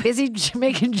busy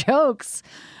making jokes.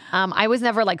 I was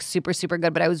never like super, super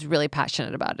good, but I was really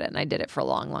passionate about it, and I did it for a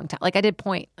long, long time. Like I did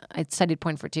point. I studied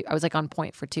point for 2. I was like on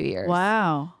point for 2 years.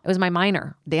 wow. It was my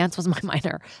minor. Dance was my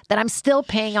minor that I'm still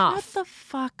paying Shut off. the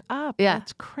fuck up. Yeah.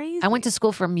 That's crazy. I went to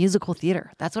school for musical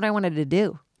theater. That's what I wanted to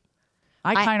do.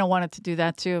 I kind of wanted to do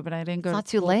that too, but I didn't go. It's not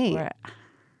to too school late. for it.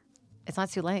 It's not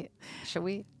too late. Should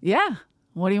we? Yeah.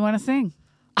 What do you want to sing?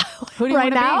 Who do you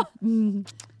Right want to now?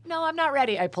 No, I'm not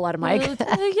ready. I pull out a mic.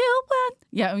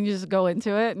 Yeah, and you just go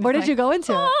into it. and Where it's did you go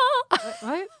into?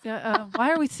 What?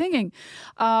 Why are we singing?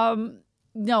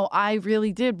 No, I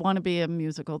really did want to be a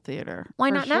musical theater. Why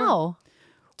for not sure. now?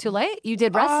 Too late? You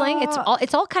did wrestling.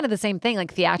 It's all kind of the same thing,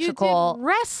 like You theatrical. did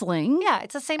wrestling. Yeah,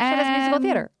 it's the same shit as musical and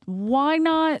theater. Why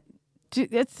not?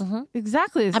 It's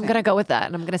exactly the same. I'm gonna go with that,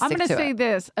 and I'm gonna stick I'm going to to say it.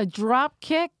 this. A drop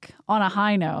kick on a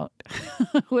high note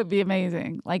would be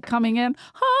amazing. Like coming in,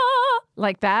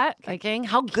 like that. Like, King,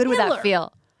 how good would killer. that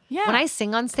feel? yeah. When I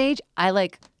sing on stage, it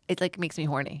like makes me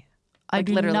horny. I Like,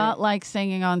 do literally. not like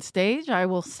singing on stage. I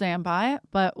will stand by it.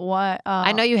 But what?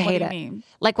 I know you what hate do it. Mean?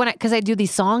 Like because I do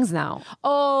these songs now.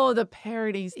 Oh, the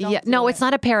parodies. Don't Yeah, do no, it. it's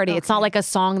not a parody. It's not Okay. like a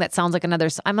song that sounds like another.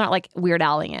 I'm not like Weird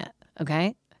Al-ing it.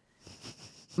 Okay.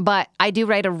 But I do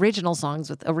write original songs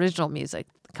with original music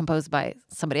composed by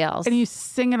somebody else. And you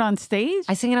sing it on stage?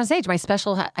 I sing it on stage. My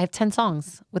special, I have 10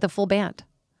 songs with a full band.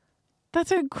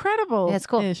 That's incredible. Yeah, it's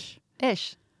cool. Ish.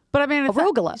 But I mean, it's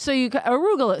arugula. So you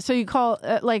arugula. So you call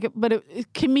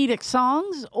comedic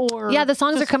songs or yeah, the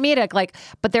songs are comedic, like,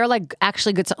 but they're like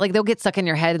actually good. Like they'll get stuck in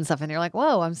your head and stuff, and you're like,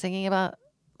 whoa, I'm singing about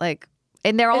like,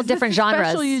 and they're all different genres.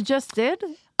 Special you just did?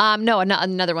 No,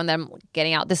 another one that I'm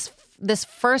getting out. This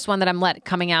first one that I'm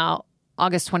coming out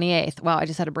August 28th. Wow, I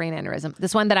just had a brain aneurysm.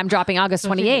 This one that I'm dropping August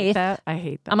 28th. I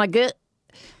hate that. I'm like, good.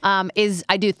 Is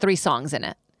I do 3 songs in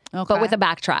it, but with a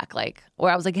backtrack, like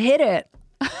where I was like, hit it.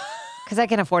 Because I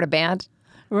can't afford a band,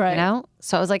 right? You know,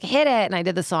 so I was like, hit it, and I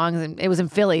did the songs, and it was in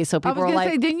Philly, so people were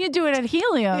like, "Didn't you do it at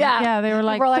Helium?" Yeah, they were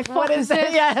like, "What is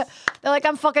it?" Yeah, they're like,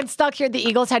 "I'm fucking stuck here." The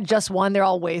Eagles had just won; they're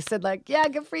all wasted. Like, yeah,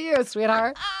 good for you,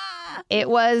 sweetheart. It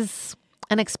was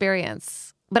an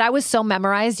experience, but I was so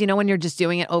memorized. You know, when you're just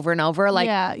doing it over and over, like,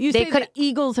 yeah, you say the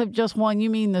Eagles have just won. You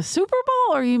mean the Super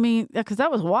Bowl, or you mean because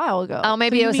that was a while ago? Oh,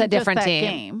 maybe so it was a different team.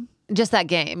 Game. Just that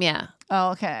game, yeah.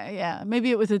 Oh, okay, yeah.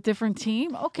 Maybe it was a different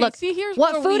team. Okay, look, see, here's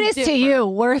what food is to you.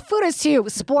 Where food is to you.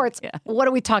 Sports. Yeah. What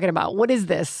are we talking about? What is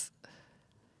this?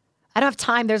 I don't have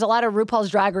time. There's a lot of RuPaul's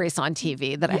Drag Race on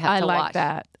TV that I have to watch.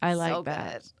 I like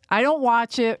that. Good. I don't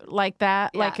watch it like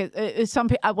that. Yeah. Like some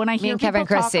people, when I hear people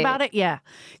talk about it,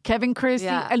 Kevin Christie,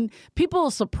 and people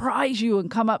will surprise you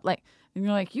and come up like. And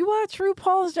you're like, you watch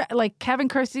RuPaul's, like Kevin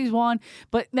Christie's one,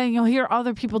 but then you'll hear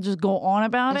other people just go on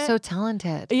about They're it. so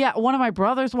talented. Yeah, one of my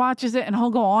brothers watches it and he'll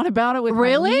go on about it with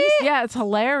my niece. Yeah, it's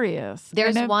hilarious.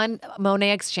 There's one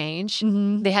Monet Exchange.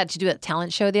 Mm-hmm. They had to do a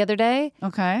talent show the other day.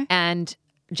 Okay. And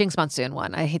Jinx Monsoon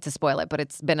won. I hate to spoil it, but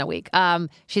it's been a week.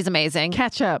 She's amazing.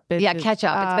 Catch Up. Yeah, Catch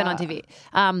Up. It's been on TV.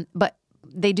 But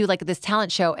they do like this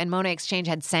talent show, and Monet Exchange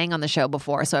had sang on the show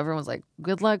before, so everyone was like,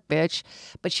 good luck, bitch.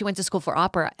 But she went to school for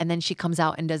opera, and then she comes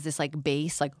out and does this like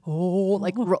bass, like she's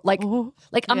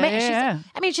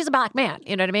a black man,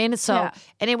 you know what I mean? So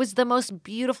and it was the most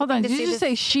beautiful thing to see. Did you just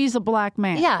say she's a black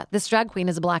man? Yeah, this drag queen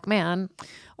is a black man.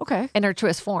 Okay. In her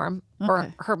truest form,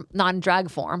 or her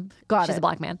non-drag form. She's a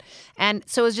black man. And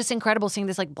so it was just incredible seeing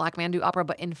this like black man do opera,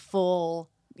 but in full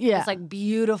this like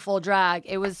beautiful drag.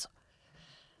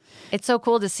 It's so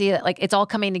cool to see that, like, it's all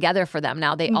coming together for them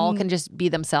now. They all can just be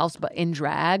themselves, but in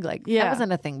drag. Like, that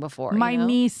wasn't a thing before. My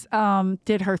niece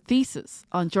did her thesis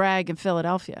on drag in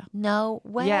Philadelphia. No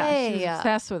way. Yeah, she was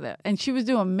obsessed with it. And she was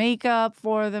doing makeup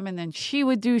for them, and then she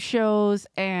would do shows,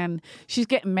 and she's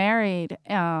getting married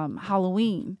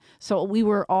Halloween. So we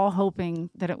were all hoping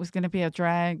that it was going to be a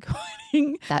drag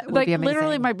wedding. That would be amazing.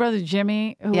 Literally, my brother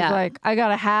Jimmy, who was like, I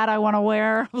got a hat I want to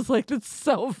wear. I was like, that's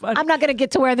so funny. I'm not going to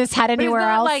get to wear this hat anywhere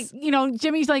else. Like, you know,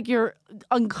 Jimmy's like your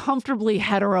uncomfortably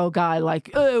hetero guy,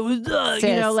 like, you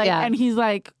know, like, and he's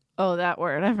like, oh, that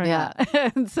word, I forgot.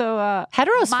 Yeah. And so,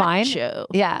 hetero's fine.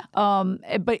 Yeah.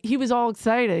 But he was all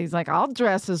excited. He's like, I'll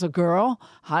dress as a girl.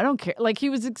 I don't care. Like, he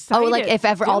was excited. Oh, like if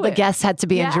ever all the guests had to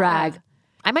be in drag.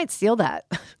 I might steal that.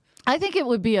 I think it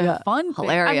would be a fun thing.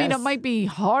 Hilarious. I mean, it might be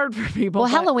hard for people. Well,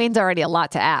 Halloween's already a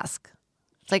lot to ask.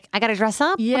 It's like, I got to dress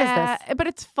up? Yeah, what is this? But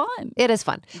it's fun. It is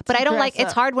fun. But I don't like,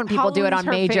 it's hard when people do it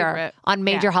on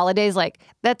major holidays. Like,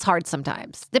 that's hard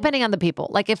sometimes, depending on the people.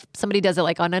 Like, if somebody does it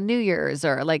like on a New Year's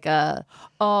or like a...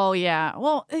 Oh, yeah.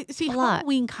 Well, see,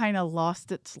 Halloween kind of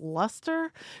lost its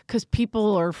luster because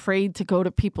people are afraid to go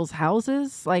to people's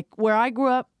houses. Like, where I grew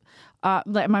up,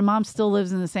 like my mom still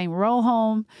lives in the same row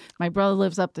home. My brother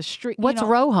lives up the street. What's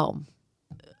row home?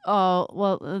 Oh,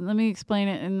 well, let me explain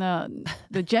it in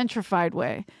the gentrified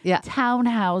way. Yeah.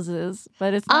 Townhouses,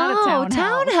 but it's not a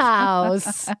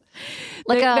townhouse.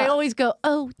 They always go,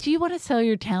 oh, do you want to sell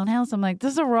your townhouse? I'm like,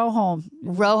 this is a row home.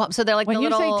 Row home. So they're like when you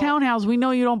say townhouse, we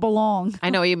know you don't belong. I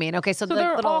know what you mean. Okay, so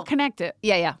they're all connected.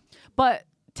 Yeah, yeah. But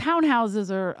townhouses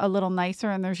are a little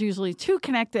nicer, and there's usually two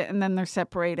connected, and then they're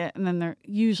separated, and then they're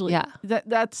usually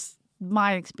that's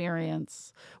my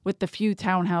experience with the few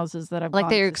townhouses that I've like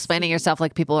that you're explaining yourself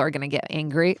like people are going to get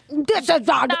angry. No,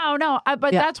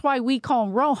 but that's why we call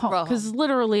them row home, because it's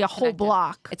literally a whole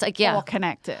block. It's like all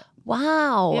connected.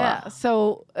 Wow. Yeah.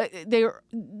 So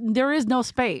there is no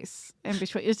space in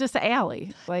between. It's just an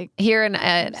alley. Like here in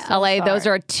LA, those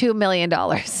are $2 million.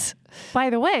 By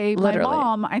the way, my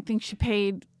mom, I think she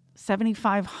paid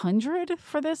 $7,500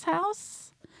 for this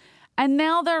house, and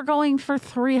now they're going for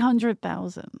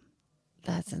 $300,000.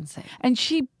 That's insane. And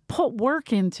she put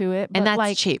work into it. But and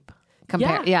that's cheap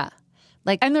compared. Yeah.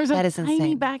 Like, and there's a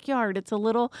tiny backyard. It's a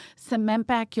little cement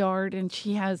backyard. And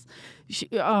she has,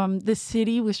 the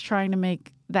city was trying to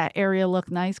make that area look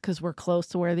nice because we're close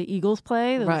to where the Eagles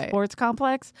play, the sports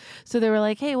complex. So they were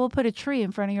like, hey, we'll put a tree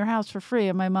in front of your house for free.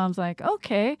 And my mom's like,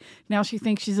 okay. Now she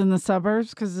thinks she's in the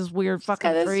suburbs because this weird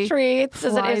fucking tree. It's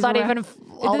not even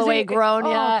all the way grown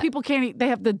yet. People can't eat. They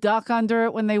have the duck under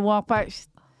it when they walk by.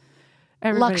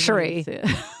 Luxury.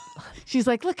 She's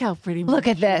like, look how pretty. Look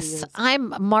at this.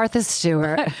 I'm Martha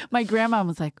Stewart. My grandma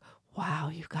was like,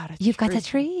 wow, you've got a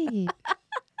tree.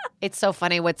 It's so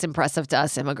funny what's impressive to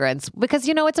us immigrants because,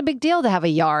 it's a big deal to have a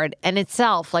yard in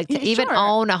itself. Like to even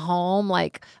own a home.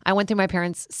 Like I went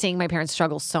through seeing my parents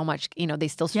struggle so much. They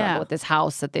still struggle with this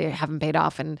house that they haven't paid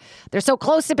off and they're so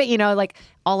close to it. Like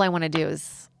all I want to do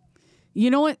is. You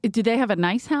know what? Do they have a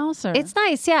nice house? Or? It's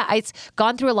nice, yeah. It's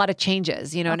gone through a lot of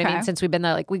changes. You know what I mean? Since we've been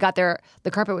there, like we got there,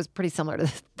 the carpet was pretty similar to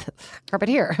the carpet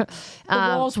here. The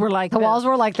walls were like walls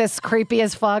were like this, creepy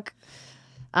as fuck.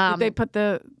 Did they put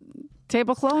the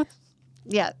tablecloth?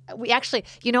 Yeah, we actually.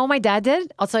 You know what my dad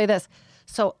did? I'll tell you this.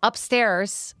 So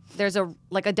upstairs, there's a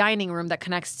dining room that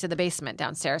connects to the basement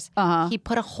downstairs. He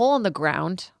put a hole in the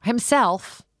ground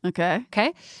himself. Okay,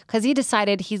 because he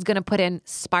decided he's going to put in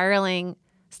spiraling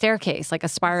staircase, like a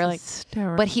spiraling.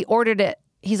 But he ordered it.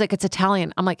 He's like, it's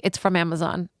Italian. I'm like, it's from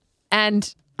Amazon.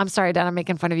 And I'm sorry, Dad, I'm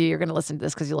making fun of you. You're going to listen to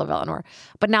this because you love Eleanor.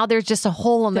 But now there's just a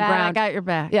hole in the ground. I got your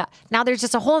back. Yeah. Now there's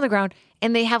just a hole in the ground,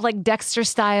 and they have like Dexter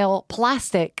style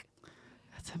plastic.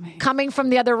 That's amazing. Coming from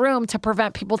the other room to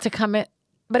prevent people to come in.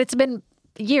 But it's been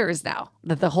years now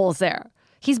that the hole's there.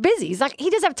 He's busy. He's like, he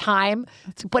doesn't have time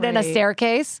to put in a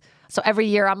staircase. So every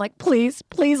year I'm like, please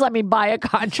let me buy a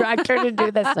contractor to do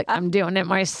this. Like I'm doing it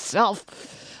myself.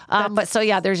 But so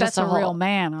yeah, there's just a hole. Real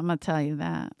man. I'm gonna tell you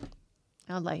that.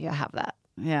 I'll let you have that.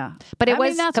 Yeah, but it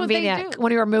was convenient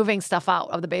when we were moving stuff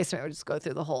out of the basement. We would just go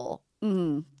through the hole.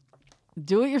 Do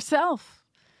it yourself.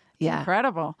 Yeah,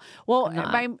 incredible. Well,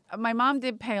 my mom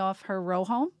did pay off her row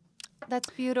home. That's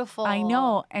beautiful. I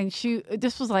know, and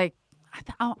this was like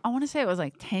I want to say it was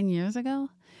like 10 years ago.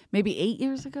 Maybe 8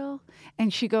 years ago.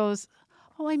 And she goes,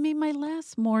 oh, I made my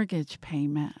last mortgage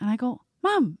payment. And I go,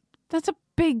 Mom, that's a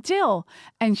big deal.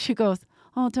 And she goes,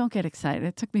 oh, don't get excited.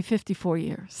 It took me 54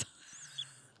 years.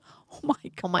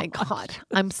 Oh my God.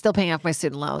 I'm still paying off my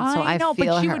student loans, so I know,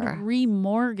 feel but she her. would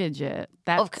remortgage it.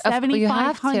 That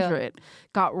 $7,500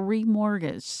 got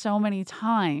remortgaged so many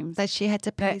times. That she had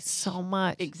to pay so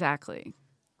much. Exactly.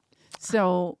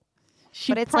 So...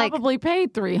 She probably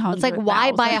paid $300,000. It's like,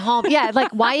 why buy a home? Yeah,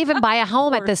 like, why even buy a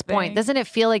home at this point? Doesn't it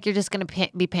feel like you're just going to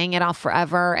be paying it off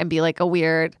forever and be like a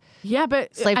weird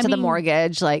slave to the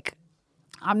mortgage? Like,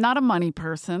 I'm not a money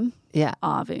person. Yeah.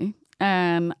 Avi.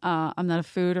 And I'm not a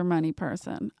food or money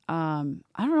person. I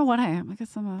don't know what I am. I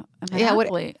guess I'm an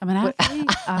athlete. I'm an athlete.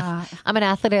 I'm an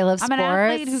athlete. I love sports. I'm an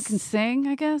athlete who can sing,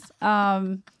 I guess.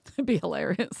 It'd be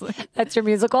hilarious. That's your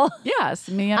musical? Yes.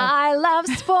 I love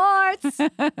sports.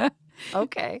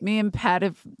 Okay. Me and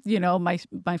padded,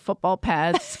 my football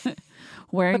pads,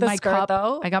 wearing my cup.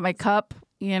 Though? I got my cup,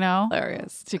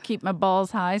 hilarious, to keep my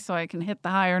balls high so I can hit the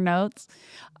higher notes.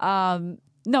 No,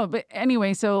 but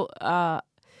anyway, so I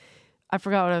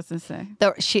forgot what I was going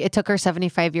to say. It took her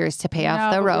 75 years to pay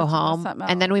off the row home,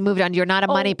 and then we moved on. You're not a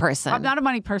money person. I'm not a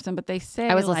money person, but they say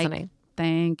I was listening.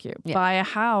 Thank you. Yeah. Buy a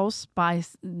house,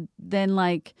 then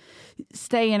like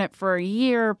stay in it for a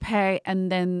year, pay,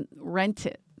 and then rent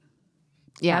it.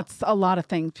 Yeah. That's a lot of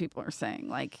things people are saying.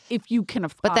 Like, if you can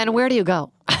afford. But then where do you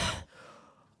go?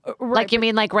 Right, like, you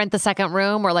mean like rent the second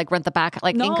room or like rent the back,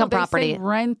 like income property? Say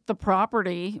rent the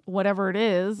property, whatever it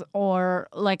is. Or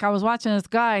like I was watching this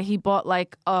guy, he bought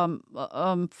like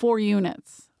 4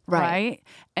 units. Right.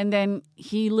 And then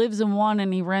he lives in one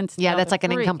and he rents. Yeah, that's like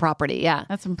 3. An income property. Yeah.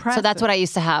 That's impressive. So that's what I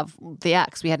used to have. The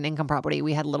ex, we had an income property.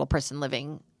 We had a little person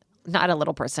living. Not a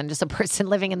little person, just a person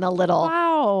living in the little.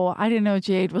 Wow. I didn't know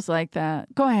Jade was like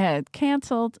that. Go ahead.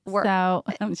 Canceled. So,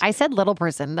 I said little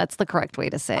person. That's the correct way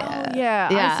to say it.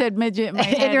 Yeah. I said midget in my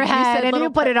head. In your head. And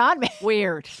you put it on me.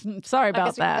 Weird. Sorry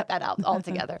about that. Cut that out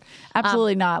altogether.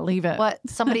 Absolutely not. Leave it. But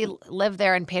somebody lived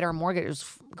there and paid our mortgage. It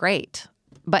was great.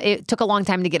 But it took a long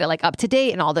time to get it like up to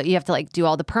date and all that. You have to like do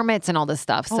all the permits and all this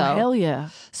stuff. So hell yeah.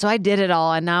 So I did it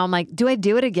all. And now I'm like, do I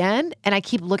do it again? And I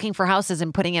keep looking for houses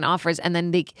and putting in offers. And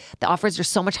then the offers are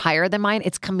so much higher than mine.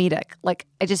 It's comedic. Like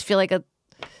I just feel like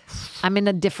I'm in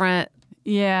a different.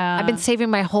 Yeah. I've been saving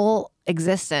my whole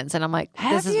existence. And I'm like,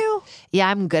 have you? Yeah,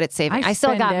 I'm good at saving. I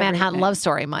still got everything. Manhattan Love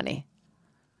Story money.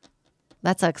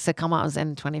 That's a sitcom I was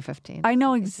in 2015. I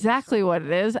know exactly what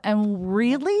it is. And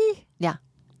really? Yeah.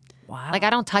 Wow. Like I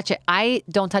don't touch it. I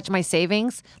don't touch my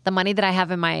savings. The money that I have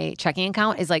in my checking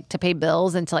account is like to pay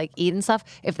bills and to like eat and stuff.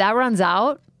 If that runs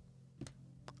out,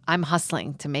 I'm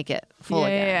hustling to make it full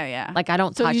again. Yeah. Like I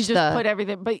don't so touch you just put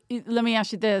everything. But let me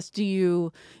ask you this: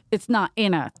 it's not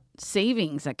in a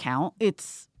savings account.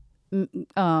 It's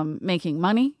making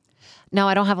money. No,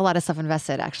 I don't have a lot of stuff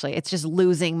invested. Actually, it's just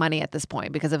losing money at this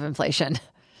point because of inflation.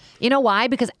 You know why?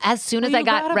 Because as soon as I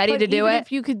got ready to do it,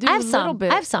 if you could do I have a some. little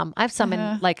bit. I have some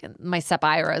in like my SEP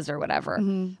IRAs or whatever.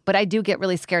 But I do get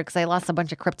really scared because I lost a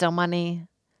bunch of crypto money.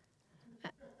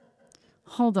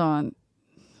 Hold on,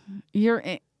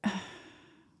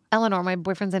 Eleanor, my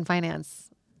boyfriend's in finance.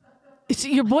 So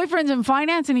your boyfriend's in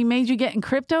finance and he made you get in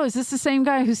crypto? Is this the same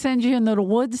guy who sends you into the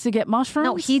woods to get mushrooms?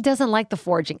 No, he doesn't like the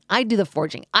forging. I do the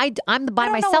forging. I'm by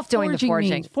myself doing the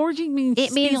forging. Means. Forging means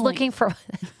it stealing. means looking for.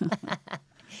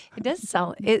 It does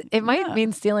sound. It might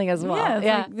mean stealing as well.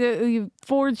 Yeah, like you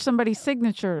forge somebody's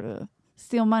signature to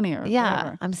steal money or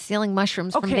whatever. I'm stealing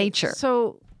mushrooms from nature.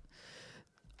 So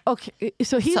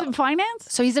he's in finance?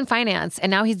 So he's in finance, and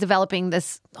now he's developing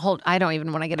this whole, I don't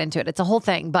even want to get into it. It's a whole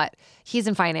thing, but he's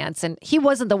in finance, and he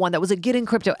wasn't the one that was get in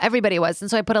crypto. Everybody was,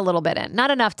 and so I put a little bit in.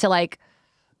 Not enough to like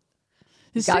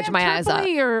gouge my eyes out.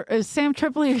 Or is Sam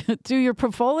Tripoli do your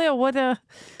portfolio?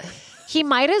 He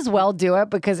might as well do it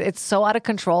because it's so out of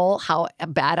control how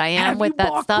bad I am with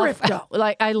that stuff. Crypto?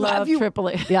 Like I love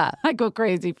Tripoli. Yeah. I go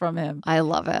crazy from him. I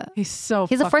love it. He's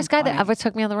the first guy that ever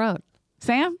took me on the road.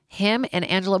 Sam? Him and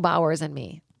Angela Bowers and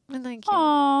me. Thank you.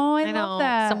 Oh, I love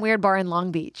that. Some weird bar in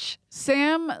Long Beach.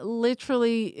 Sam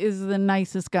literally is the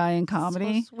nicest guy in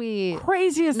comedy. So sweet.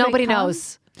 Craziest. Nobody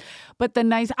knows. But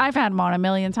I've had him on a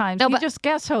million times. He just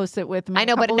guest hosted with me. I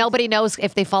know, but nobody knows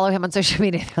if they follow him on social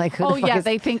media. They're like, who the fuck is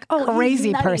they think,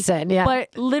 crazy person. Yeah.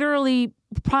 But literally,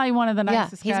 probably one of the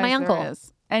nicest guys he's my uncle. there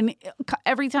is. And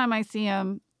every time I see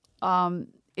him,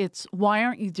 it's, why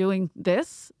aren't you doing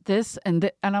this, and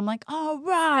this? And I'm like, oh,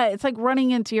 right. It's like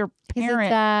running into your parent. He's a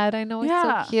dad. I know. It's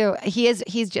so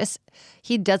cute.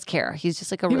 He does care. He's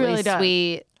just like a really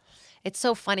sweet. It's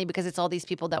so funny because it's all these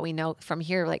people that we know from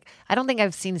here. Like, I don't think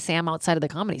I've seen Sam outside of the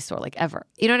Comedy Store, like, ever.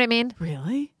 You know what I mean?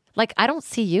 Really? Like, I don't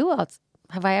see you out.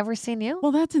 Have I ever seen you?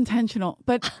 Well, that's intentional.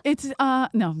 But it's, no,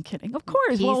 I'm kidding. Of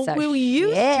course. We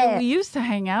used to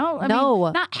hang out. I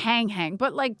mean, not hang,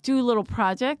 but like do little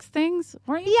projects, things.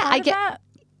 Weren't you part of that?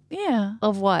 Yeah.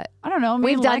 Of what? I don't know.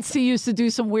 Maybe Lexi used to do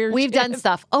some weird We've done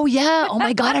stuff. Oh, yeah. Oh,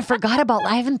 my God. I forgot about,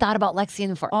 I haven't thought about Lexi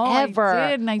in forever.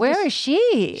 I did, Where is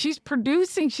she? She's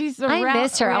producing. She's the I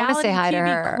miss her. I want to say hi to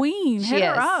her. Queen. Hit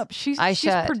her up. She's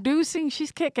producing.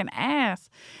 She's kicking ass.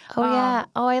 Oh, yeah.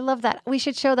 Oh, I love that. We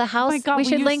should show the house. Oh, my God. We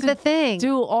should link the thing.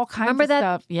 Do all kinds of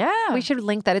stuff. Yeah. We should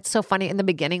link that. It's so funny in the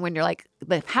beginning when you're like,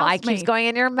 the fly keeps going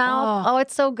in your mouth. Oh,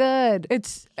 it's so good.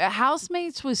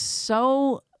 Housemates was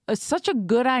such a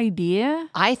good idea.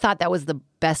 I thought that was the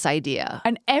best idea.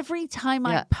 And every time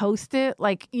I post it,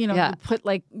 like, you put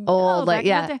like old,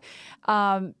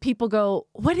 people go,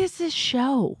 what is this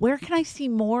show? Where can I see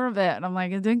more of it? And I'm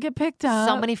like, it didn't get picked up.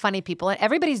 So many funny people. And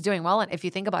everybody's doing well, if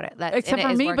you think about it. Except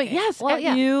for me, working. but yes,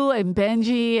 you and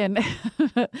Benji and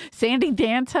Sandy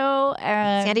Danto.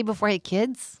 And Sandy before he had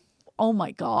kids. Oh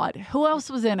my God. Who else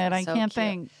was in it? I can't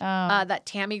think. That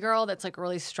Tammy girl that's like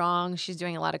really strong. She's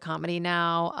doing a lot of comedy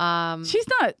now. She's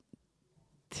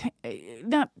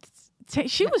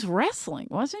she was wrestling,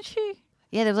 wasn't she?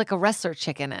 Yeah, there was like a wrestler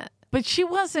chick in it. But she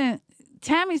wasn't,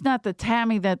 Tammy's not the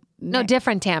Tammy that. No,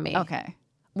 different Tammy. Okay.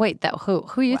 Wait, though, who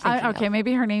are you thinking Okay, of?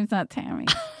 maybe her name's not Tammy.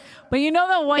 But you know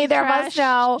that white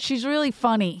trash? She's really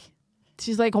funny.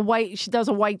 She's like she does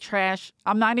a white trash.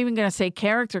 I'm not even going to say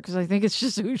character because I think it's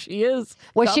just who she is.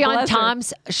 Was she on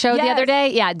Tom's show the other day?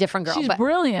 Yeah, different girl. She's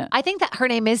brilliant. I think that her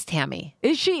name is Tammy.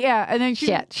 Is she? Yeah. And then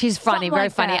she's funny, very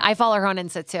funny. I follow her on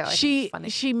Insta too.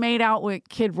 She made out with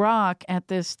Kid Rock at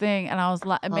this thing and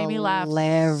it made me laugh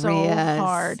so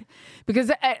hard.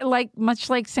 Because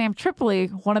much like Sam Tripoli,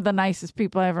 one of the nicest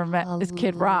people I ever met is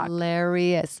Kid Rock.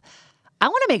 Hilarious. I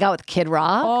want to make out with Kid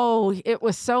Rock. Oh, it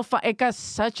was so fun. It got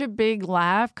such a big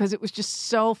laugh because it was just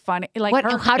so funny. Like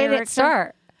how did it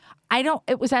start?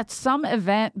 It was at some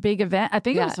big event. I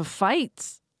think it was a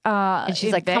fights. And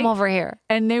she's like, come over here.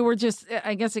 And they were just,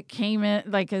 I guess it came in,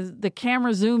 like as the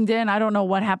camera zoomed in. I don't know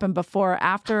what happened before or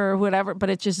after or whatever, but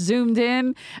it just zoomed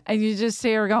in and you just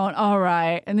see her going, all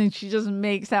right. And then she just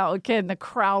makes out with Kid and the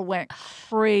crowd went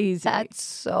crazy. That's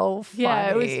so funny. Yeah,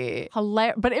 it was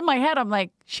hilarious. But in my head, I'm like,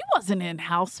 she wasn't in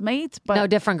Housemates. But no,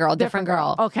 different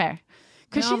girl. Okay.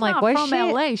 Because she's not from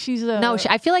LA. She's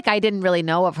I feel like I didn't really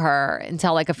know of her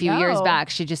until like a few years back.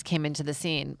 She just came into the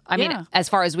scene. I mean, as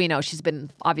far as we know, she's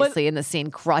been obviously in the scene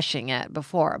crushing it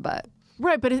before, but.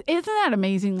 Right, but isn't that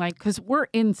amazing? Like, because we're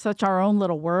in such our own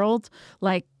little world.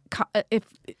 Like,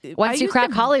 once you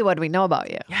crack Hollywood, we know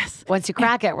about you. Yes. Once you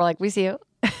crack it, we're like, we see you.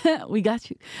 We got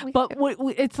you. But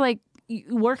it's like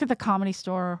you work at the Comedy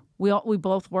Store. We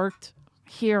both worked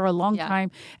here a long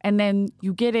time, and then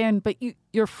you get in, but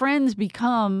your friends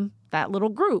become that little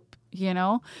group, you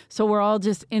know? So we're all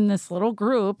just in this little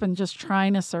group and just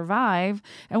trying to survive.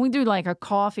 And we do like a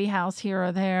coffee house here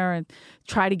or there and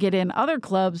try to get in other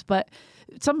clubs. But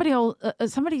somebody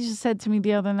just said to me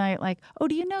the other night, like, oh,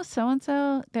 do you know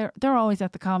so-and-so? They're always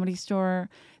at the Comedy Store.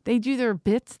 They do their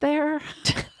bits there.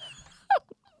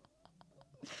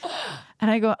 And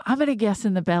I go, I'm going to guess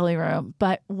in the belly room.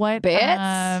 But what? Bits?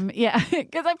 Yeah,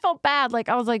 because I felt bad. Like,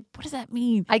 I was like, what does that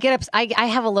mean? I get I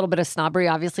have a little bit of snobbery,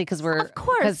 obviously, because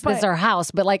this is our house.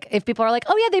 But like, if people are like,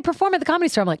 oh, yeah, they perform at the Comedy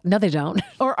Store, I'm like, no, they don't.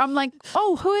 Or I'm like,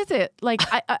 oh, who is it? Like,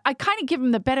 I kind of give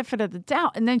them the benefit of the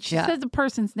doubt. And then she says the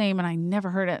person's name, and I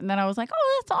never heard it. And then I was like,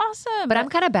 oh, that's awesome. But I'm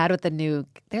kind of bad with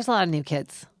there's a lot of new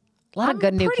kids. A lot of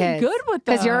good new kids. I'm pretty good with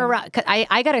them. Because you're around. Cause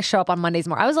I got to show up on Mondays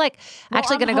more. I was like,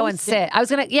 actually going to go and sit. I was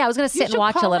going to sit and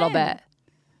watch a little bit.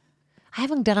 I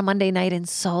haven't done a Monday night in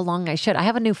so long. I should. I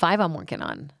have a new 5 I'm working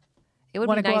on. It would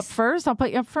be nice. Want to go up first? I'll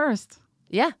put you up first.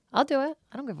 Yeah, I'll do it.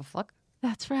 I don't give a fuck.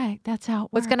 That's right. That's how it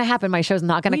works. What's going to happen? My show's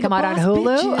not going to come out on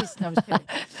Hulu? No, I'm just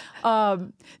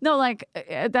kidding. No, like,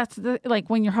 that's like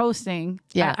when you're hosting.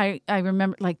 Yeah. I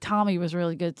remember, like, Tommy was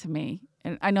really good to me.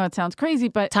 And I know it sounds crazy,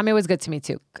 but Tommy was good to me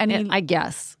too. And I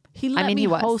guess. He let me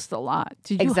host a lot.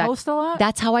 Did you host a lot?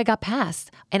 That's how I got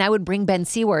passed. And I would bring Ben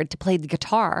Seward to play the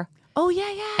guitar. Oh,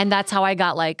 yeah. And that's how I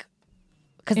got like,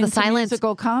 because the silence.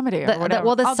 Musical comedy or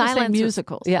whatever. The silence.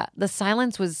 Musicals. The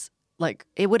silence was like,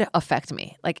 it would affect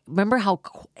me. Like, remember how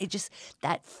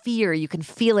that fear, you can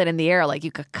feel it in the air. Like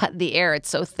you could cut the air. It's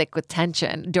so thick with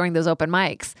tension during those open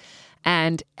mics.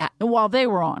 And while they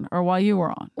were on, or while you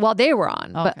were on? While they were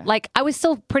on. Okay. But like, I was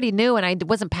still pretty new and I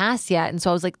wasn't passed yet. And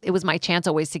so I was like, it was my chance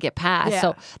always to get passed. Yeah.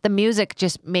 So the music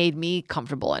just made me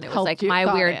comfortable. And it was like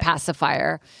my weird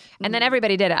pacifier. And then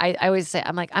everybody did it. I always say,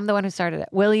 I'm like, I'm the one who started it.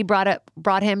 Willie brought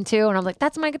him too. And I'm like,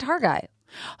 that's my guitar guy.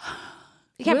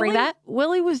 You can't bring that.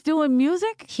 Willie was doing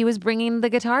music? He was bringing the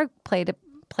guitar player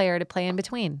to play in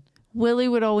between. Willie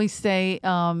would always say,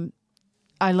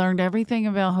 I learned everything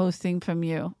about hosting from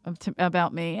you,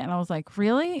 about me. And I was like,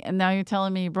 really? And now you're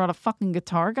telling me you brought a fucking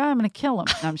guitar guy? I'm going to kill him.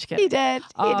 No, I'm just kidding. He did.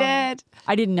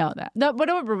 I didn't know that. No, but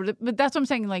that's what I'm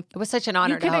saying. Like, it was such an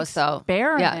honor to host, though.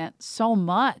 Experiment so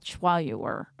much while you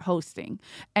were hosting.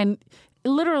 And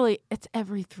literally, it's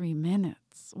every 3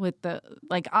 minutes with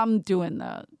I'm doing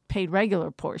the paid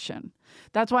regular portion.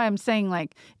 That's why I'm saying,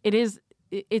 like,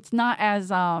 it's not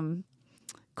as...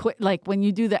 like when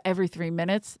you do the every 3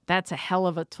 minutes, that's a hell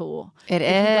of a tool. It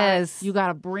is. You got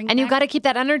to bring, and you got to keep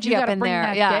that energy up in there.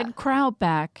 That dead crowd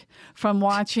back from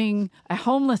watching a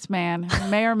homeless man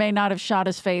who may or may not have shot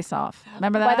his face off.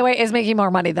 Remember that? By the way, is making more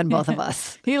money than both of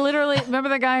us. He literally, remember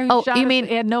the guy who shot?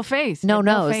 He had no face, no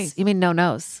nose. You mean no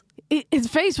nose? His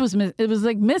face was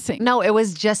like missing. No, it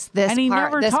was just this part. And he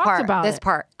never talked about this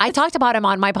part. I talked about him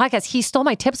on my podcast. He stole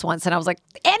my tips once, and I was like,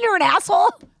 "And you're an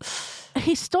asshole."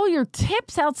 He stole your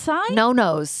tips outside? No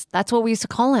nose. That's what we used to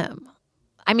call him.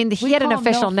 I mean, he had an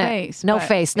official name. No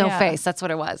face. That's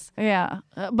what it was. Yeah.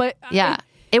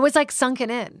 It was like sunken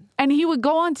in. And he would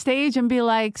go on stage and be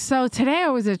like, so today I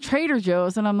was at Trader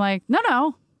Joe's. And I'm like,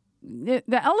 no. The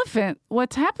elephant,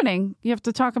 what's happening? You have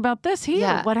to talk about this here.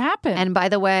 Yeah. What happened? And by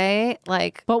the way,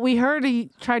 like... But we heard he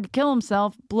tried to kill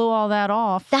himself, blew all that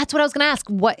off. That's what I was going to ask.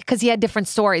 What? Because he had different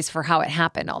stories for how it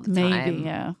happened all the time. Maybe,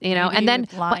 yeah. You know, and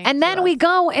then we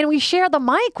go and we share the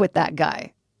mic with that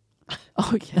guy.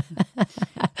 Oh, yeah.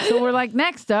 So we're like,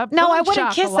 next up. No, I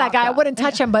wouldn't kiss that guy. I wouldn't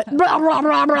touch him, but rah, rah,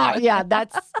 rah, rah. Yeah,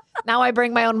 that's... Now I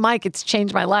bring my own mic. It's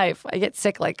changed my life. I get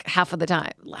sick like half of the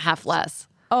time, half less.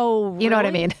 Oh, really? You know what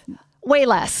I mean? Way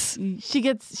less. She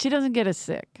doesn't get as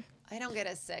sick. I don't get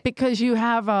as sick. Because you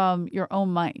have your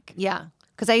own mic. Yeah.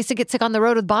 Because I used to get sick on the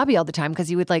road with Bobby all the time because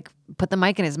he would like put the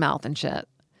mic in his mouth and shit.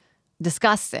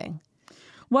 Disgusting.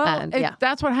 Well,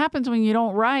 that's what happens when you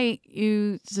don't write.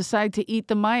 You decide to eat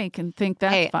the mic and think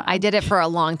that's fine. I did it for a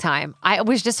long time. I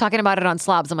was just talking about it on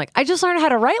Slobs. I'm like, I just learned how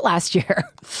to write last year.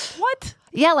 What?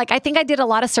 Yeah, like I think I did a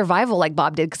lot of survival like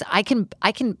Bob did because I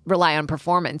can rely on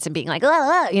performance and being like,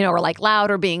 or like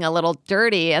loud or being a little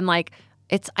dirty. And like,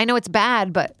 I know it's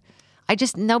bad, but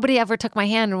nobody ever took my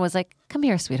hand and was like, come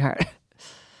here, sweetheart.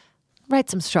 Write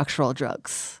some structural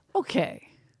drugs. Okay.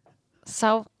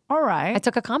 So. All right. I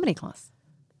took a comedy class.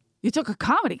 You took a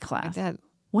comedy class? I did.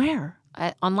 Where?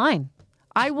 Online.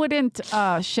 I wouldn't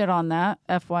shit on that,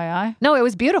 FYI. No, it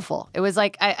was beautiful. It was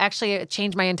like, it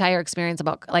changed my entire experience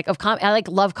about I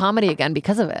love comedy again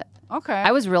because of it. Okay.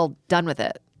 I was real done with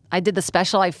it. I did the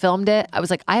special. I filmed it. I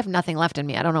was like, I have nothing left in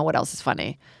me. I don't know what else is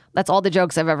funny. That's all the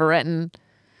jokes I've ever written.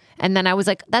 And then I was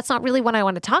like, that's not really what I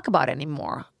want to talk about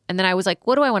anymore. And then I was like,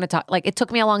 what do I want to talk? Like, it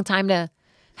took me a long time to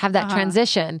have that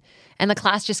transition. And the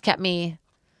class just kept me,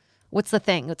 what's the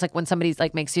thing? It's like when somebody's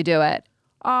like makes you do it.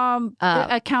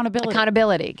 Accountability.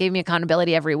 Accountability. Gave me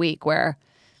accountability every week where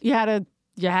you had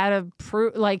to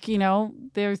prove, like, you know,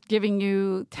 they're giving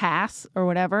you tasks or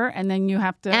whatever, and then you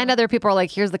have to. And other people are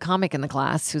like, here's the comic in the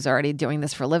class who's already doing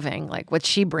this for a living. Like, what's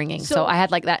she bringing? So I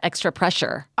had like that extra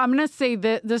pressure. I'm going to say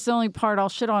that this is the only part I'll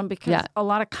shit on because a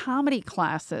lot of comedy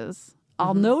classes,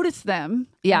 I'll notice them.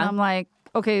 Yeah. And I'm like,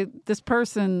 okay, this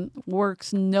person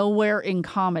works nowhere in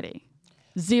comedy.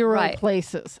 Zero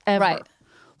places ever. Right.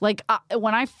 Like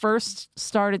when I first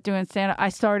started doing stand-up, I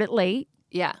started late.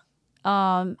 Yeah.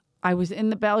 I was in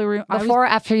the belly room. Before or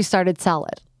after you started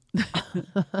Salad?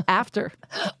 After.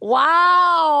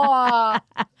 Wow.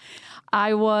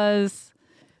 I was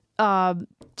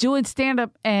doing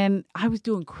stand-up and I was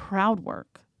doing crowd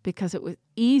work because it was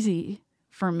easy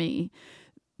for me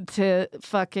to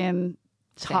fucking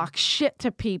talk shit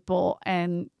to people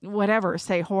and whatever,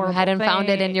 say horrible You hadn't found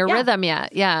it in your rhythm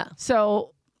yet. Yeah.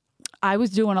 So I was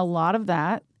doing a lot of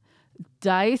that.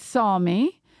 Dice saw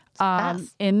me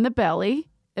in the belly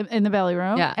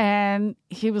room. Yeah. And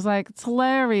he was like, it's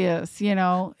hilarious, you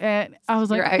know. And I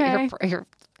was like, okay.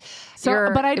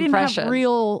 But I didn't have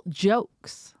real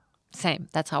jokes. Same.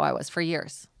 That's how I was for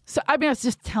years. So, I mean, I was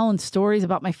just telling stories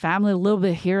about my family, a little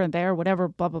bit here and there, whatever,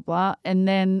 blah, blah, blah. And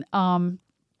then,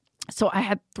 so I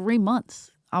had 3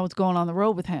 months. I was going on the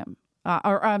road with him.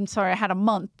 I had a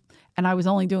month and I was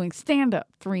only doing stand-up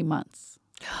 3 months.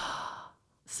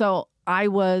 So I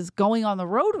was going on the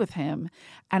road with him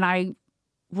and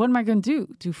what am I going to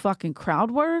do? Do fucking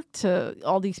crowd work to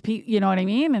all these people, you know what I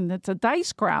mean? And it's a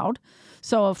dice crowd.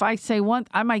 So if I say one,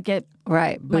 I might get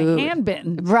my hand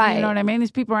bitten. Right. You know what I mean?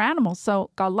 These people are animals, so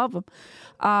God love them.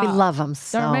 We love them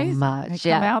so much. They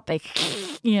come out,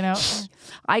 you know,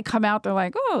 I come out, they're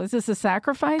like, oh, is this a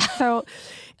sacrifice? So,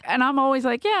 and I'm always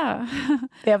like, yeah.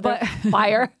 They have the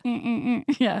fire.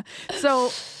 Yeah.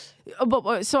 So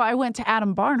I went to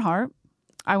Adam Barnhart.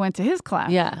 I went to his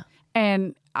class. Yeah.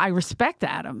 And I respect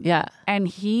Adam. Yeah. And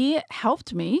he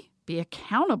helped me be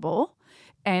accountable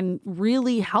and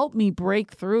really helped me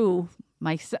break through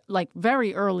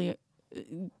very early,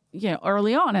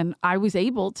 early on. And I was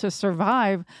able to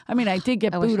survive. I mean, I did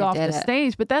get booed off the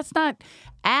stage, but that's not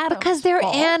Adam's because they're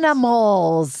fault.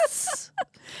 Animals.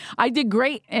 I did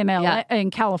great in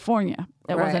in California.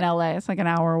 It wasn't LA. It's like an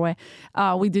hour away.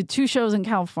 We did 2 shows in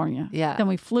California. Yeah. Then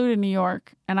we flew to New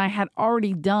York, and I had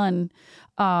already done.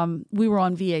 We were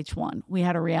on VH1. We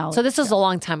had a reality. So this show. is a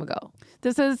long time ago.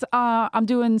 This is. I'm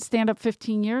doing stand up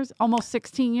 15 years, almost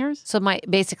 16 years. So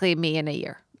basically me in a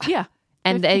year. Yeah.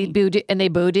 And 15. they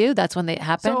booed you. That's when they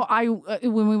happened. So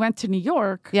when we went to New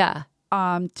York. Yeah.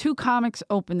 2 comics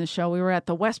opened the show. We were at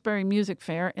the Westbury Music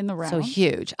Fair in the Round. So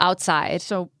huge. Outside.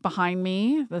 So behind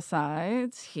me, the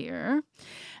sides here.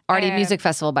 Already a music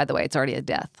festival, by the way. It's already a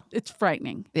death. It's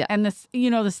frightening. Yeah. And this,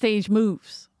 the stage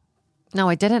moves. No,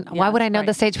 I didn't. Yeah, why would I know right.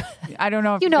 the stage? I don't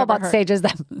know if you know about heard. stages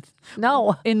that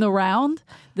no. In the Round,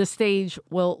 the stage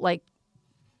will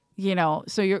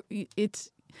so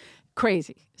it's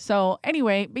crazy. So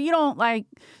anyway, but you don't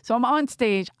so I'm on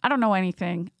stage. I don't know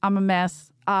anything. I'm a mess.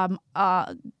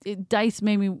 Dice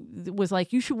was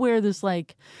like, you should wear this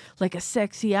like a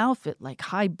sexy outfit, like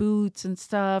high boots and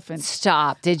stuff. And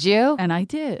stop. Did you? And I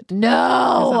did. No,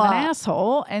 'cause I'm an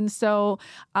asshole. And so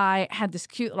I had this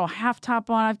cute little half top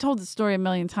on. I've told the story a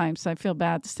million times, so I feel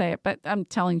bad to say it, but I'm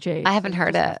telling Jade. I haven't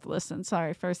heard it. Listen,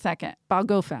 sorry for a second, but I'll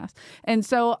go fast. And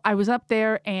so I was up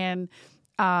there and.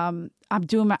 I'm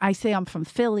doing I say I'm from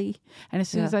Philly. And as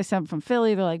soon as I say I'm from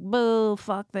Philly, they're like, boo,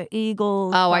 fuck the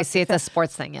Eagles. Oh, I see. It's a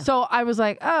sports thing. Yeah. So I was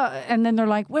like, and then they're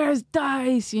like, where's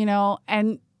Dice?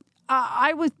 And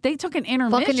they took an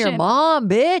intermission. Fucking your mom,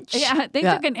 bitch. Yeah. They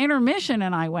took an intermission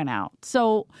and I went out.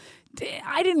 So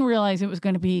I didn't realize it was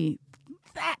going to be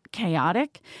that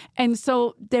chaotic. And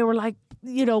so they were like,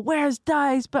 where's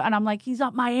Dice? And I'm like, he's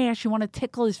up my ass. You want to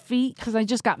tickle his feet? Because I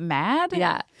just got mad.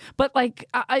 Yeah. But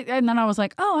and then I was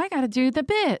like, oh, I got to do the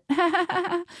bit.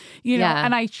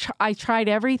 And I tried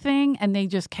everything and they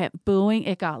just kept booing.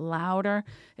 It got louder.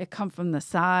 It come from the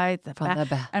sides, the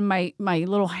back. And my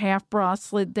little half bra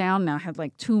slid down. Now I had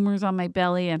like tumors on my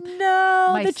belly. And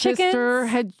my sister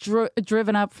had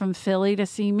driven up from Philly to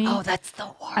see me. Oh, that's the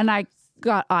worst. And I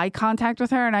got eye contact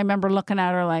with her. And I remember looking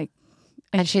at her like,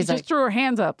 and she just threw her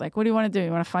hands up, like, what do you want to do?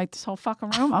 You want to fight this whole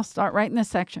fucking room? I'll start right in this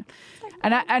section.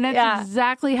 And it's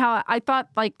exactly how I thought,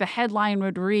 like, the headline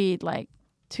would read, like,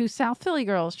 two South Philly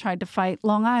girls tried to fight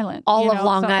Long Island. All of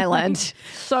Long Island.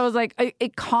 So I was like,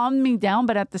 it calmed me down,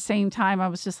 but at the same time, I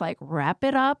was just like, wrap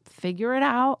it up, figure it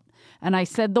out. And I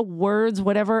said the words,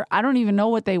 whatever. I don't even know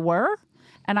what they were.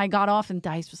 And I got off, and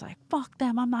Dice was like, fuck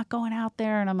them. I'm not going out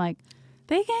there. And I'm like,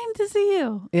 they came to see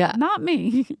you. Yeah. Not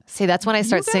me. See, that's when I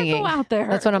start singing. Go out there.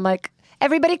 That's when I'm like,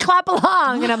 everybody clap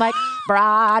along. And I'm like,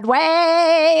 Broadway.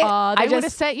 They would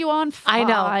have set you on fire.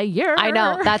 I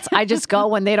know. I just go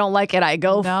when they don't like it. I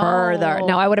go further.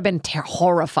 No, I would have been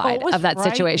horrified of that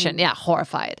situation. Yeah,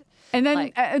 horrified. And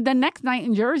then the next night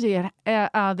in Jersey,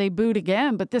 they booed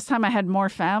again. But this time I had more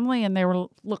family, and they were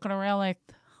looking around like,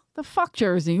 the fuck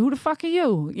Jersey? Who the fuck are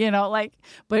you? You know, like,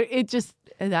 but it just,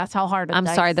 that's how hard it is. I'm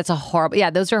sorry. That's a horrible,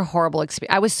 those are horrible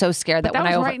experiences. I was so scared that when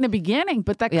was right in the beginning,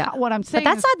 but what I'm saying. But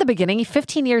that's not the beginning.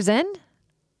 15 years in?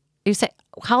 You say,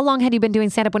 how long had you been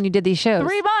doing stand-up when you did these shows?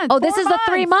 3 months. Oh, this is the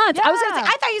 3 months. Yeah. I was going to say,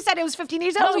 I thought you said it was 15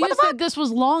 years ago. No, you said this was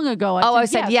long ago. I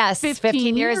said yes,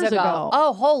 15 years ago.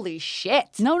 Oh, holy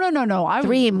shit. No. I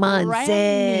 3 months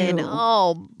in. New.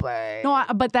 Oh, babe. No,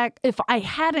 but that if I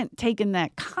hadn't taken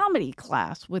that comedy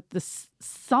class with the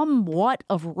somewhat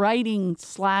of writing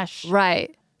 /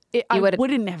 right, I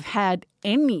wouldn't have had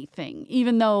anything,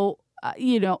 even though.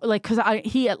 Because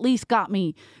he at least got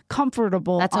me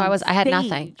comfortable. That's how I was. I had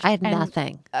nothing.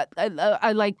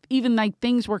 I like, even like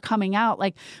things were coming out.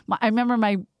 Like I remember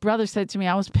my brother said to me,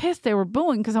 I was pissed they were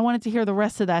booing because I wanted to hear the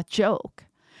rest of that joke.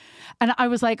 And I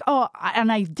was like,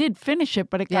 and I did finish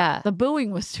it, but the booing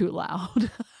was too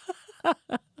loud.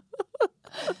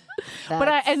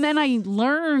 And then I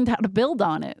learned how to build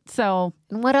on it. So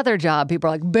what other job? People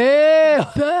are like,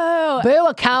 boo,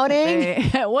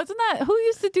 accounting. Wasn't that, who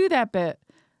used to do that bit?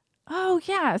 Oh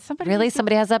yeah. Somebody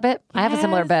has that bit? Yes. I have a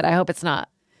similar bit. I hope it's not.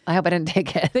 I hope I didn't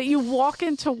take it. That you walk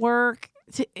into work.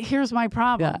 Here's my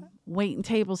problem. Yeah. Waiting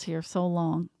tables here so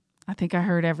long. I think I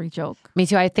heard every joke. Me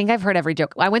too. I think I've heard every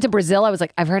joke. I went to Brazil. I was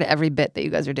like, I've heard every bit that you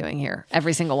guys are doing here.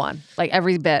 Every single one. Like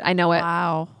every bit. I know it.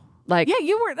 Wow. Like, yeah,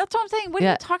 you were. That's what I'm saying. What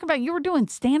are you talking about? You were doing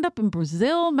stand up in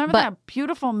Brazil. Remember that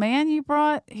beautiful man you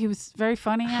brought? He was very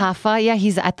funny. Rafa,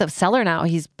 he's at the Cellar now.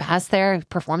 He's passed there,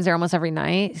 performs there almost every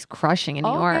night. He's crushing in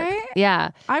New York. Yeah,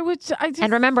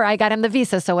 and remember, I got him the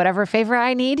visa, so whatever favor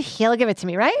I need, he'll give it to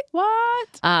me. Right?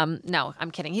 What? No,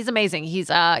 I'm kidding. He's amazing. He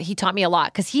taught me a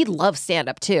lot because he loves stand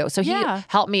up too. So he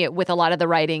helped me with a lot of the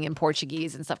writing in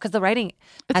Portuguese and stuff because the writing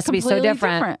has to be so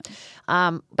different.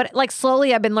 But like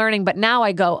slowly I've been learning, but now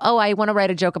I go, I want to write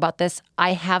a joke about this.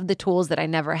 I have the tools that I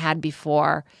never had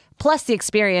before, plus the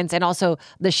experience and also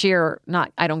the sheer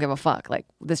I don't give a fuck. Like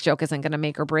this joke isn't going to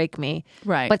make or break me.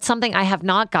 Right. But something I have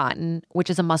not gotten,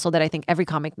 which is a muscle that I think every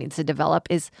comic needs to develop,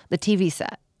 is the TV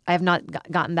set. I have not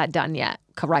gotten that done yet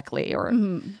correctly. Or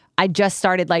I just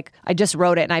started, I just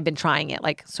wrote it and I've been trying it.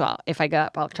 So if I go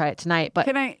up, I'll try it tonight. But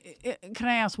can I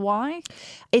ask why?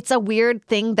 It's a weird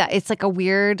thing that it's like a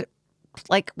weird,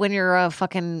 like when you're a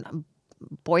fucking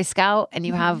Boy Scout and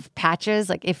you have patches,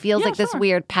 it feels like this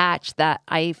weird patch that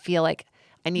I feel like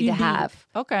I need to have.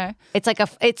 Okay. It's like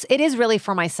it is really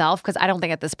for myself because I don't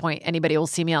think at this point anybody will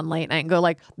see me on late night and go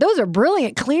those are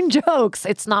brilliant, clean jokes.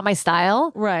 It's not my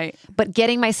style. Right. But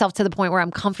getting myself to the point where I'm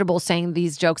comfortable saying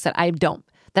these jokes that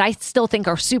I still think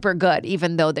are super good,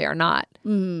 even though they are not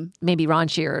maybe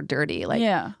raunchy or dirty.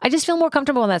 I just feel more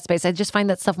comfortable in that space. I just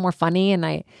find that stuff more funny and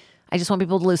I just want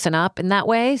people to loosen up in that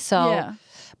way. So,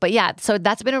 but so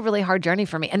that's been a really hard journey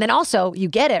for me. And then also you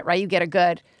get it, right? You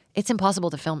get it's impossible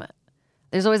to film it.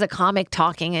 There's always a comic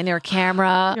talking in your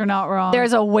camera. You're not wrong.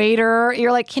 There's a waiter.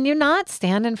 You're like, can you not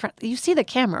stand in front? You see the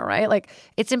camera, right?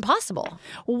 It's impossible.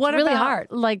 What it's really about,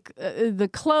 hard. The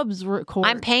clubs record?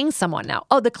 I'm paying someone now.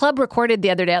 Oh, the club recorded the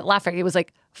other day at Laugh Factory. It was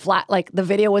flat. The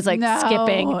video was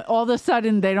skipping. All of a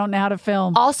sudden, they don't know how to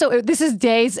film. Also, this is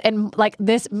days and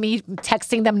me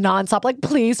texting them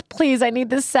nonstop. Please, I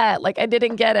need this set. I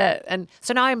didn't get it. And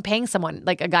so now I'm paying someone.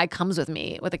 A guy comes with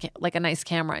me with a nice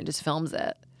camera and just films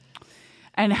it.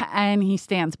 And he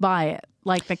stands by it,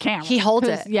 the camera. He holds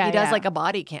it. Yeah, he does a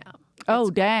body cam. Oh,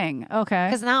 dang. Okay.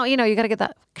 Because now, you got to get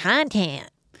that content.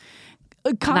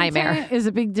 Nightmare is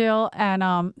a big deal.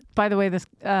 And by the way, this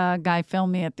guy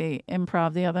filmed me at the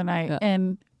Improv the other night. Yeah.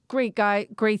 And great guy,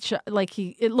 great shot.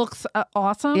 It looks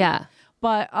awesome. Yeah.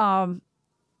 But I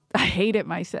hated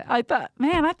myself. I thought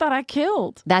I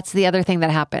killed. That's the other thing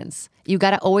that happens. You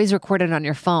got to always record it on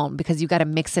your phone because you got to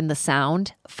mix in the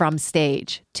sound from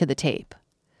stage to the tape.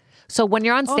 So when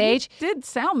you're on stage, he did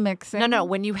sound mixing. no.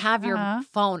 When you have your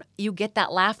phone, you get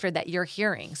that laughter that you're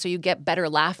hearing. So you get better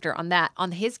laughter on that.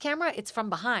 On his camera, it's from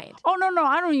behind. Oh no,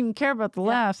 I don't even care about the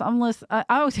laughs. I'm listening.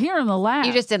 I was hearing the laughs.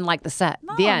 You just didn't like the set.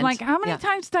 No, the end. I'm like, how many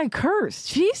times did I curse?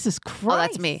 Jesus Christ. Oh,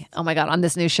 that's me. Oh my God. On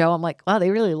this new show, I'm like, wow,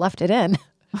 they really left it in.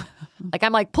 Like,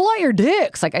 I'm like, pull out your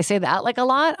dicks. Like, I say that like a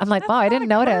lot. I'm like, wow, I didn't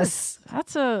notice.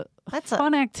 That's a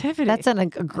fun activity. That's an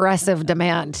aggressive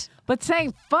demand. But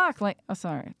saying fuck, like, oh,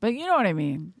 sorry. But you know what I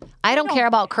mean. I don't care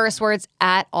about curse words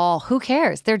at all. Who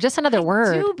cares? They're just another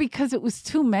word. I do, because it was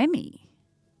too many.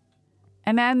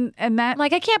 And that. I'm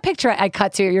like, I can't picture it. I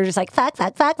cut to you. You're just like, fuck.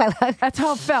 That's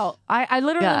how it felt. I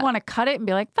literally want to cut it and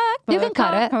be like, fuck. You can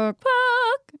cut it.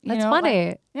 Fuck. That's funny.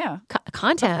 Like, yeah.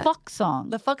 Content. The fuck song.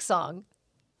 The fuck song.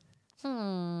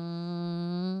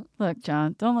 Look,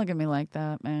 John, don't look at me like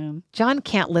that, man. John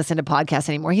can't listen to podcasts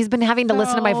anymore. He's been having to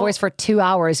listen to my voice for 2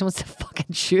 hours. He wants to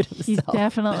fucking shoot himself. He's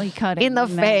definitely cutting in the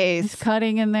face. He's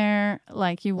cutting in there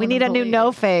like you. We need a new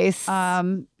no face.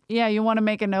 Yeah, you want to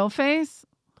make a no face?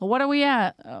 What are we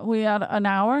at? We at an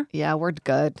hour? Yeah, we're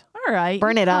good. All right,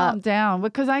 burn it up. Calm down,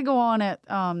 because I go on at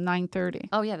 9:30.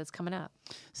 Oh yeah, that's coming up.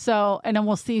 So, and then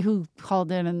we'll see who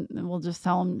called in, and we'll just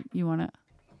tell them you want to.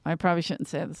 I probably shouldn't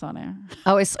say this on air.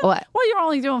 Oh, it's what? Well, you're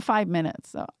only doing 5 minutes.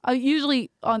 So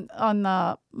usually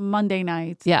on Monday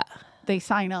nights, they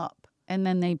sign up and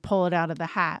then they pull it out of the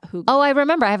hat. I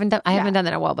remember. I haven't done that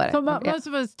in a while, but most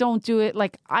of us don't do it.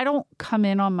 Like, I don't come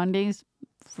in on Mondays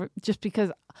just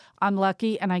because I'm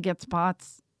lucky and I get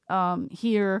spots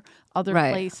here, other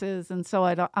places, and so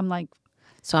I'm like.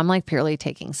 So I'm like purely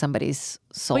taking somebody's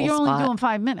soul spot. But you're only doing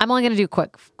 5 minutes. I'm only going to do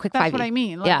quick 5. That's what I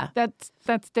mean. Like, yeah.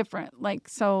 That's different. Like,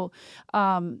 so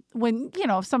when,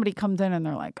 if somebody comes in and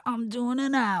they're like, I'm doing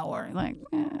an hour. Like,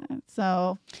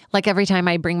 so. Like every time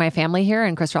I bring my family here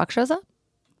and Chris Rock shows up?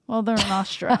 Well, they're in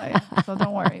Australia, so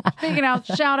don't worry.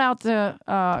 Shout out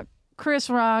to Chris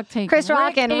Rock. Chris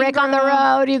Rock and Rick on the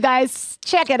road. You guys,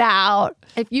 check it out.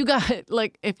 If you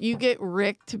get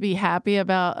Rick to be happy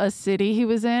about a city he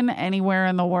was in anywhere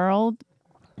in the world,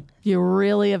 you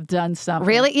really have done something.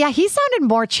 Really? Yeah, he sounded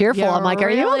more cheerful. I'm like, are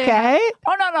you okay?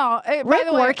 Oh, no.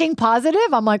 Rick working positive?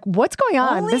 I'm like, what's going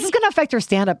on? This is going to affect your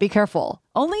stand-up. Be careful.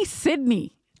 Only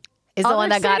Sydney is the one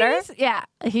that got her? Yeah.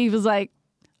 He was like,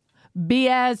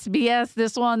 BS,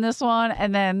 this one,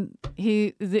 and then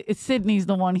Sydney's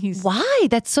the one he's. Why?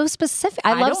 That's so specific.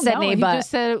 I love Sydney, but he just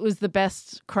said it was the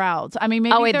best crowds. I mean,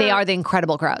 maybe they are the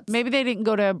incredible crowds. Maybe they didn't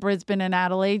go to Brisbane and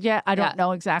Adelaide yet. I don't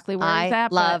know exactly where it's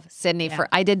at. I love Sydney.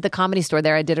 I did the Comedy Store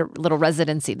there. I did a little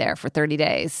residency there for 30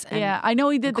 days. Yeah, I know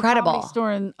he did the Comedy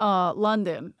Store in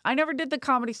London. I never did the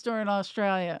Comedy Store in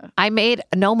Australia. I made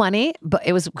no money, but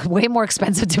it was way more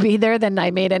expensive to be there than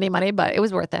I made any money, but it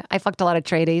was worth it. I fucked a lot of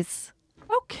tradies.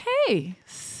 Okay,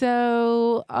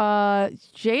 so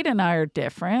Jade and I are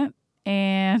different,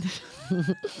 and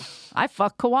I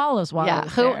fuck koalas while I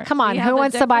was there. Come on, who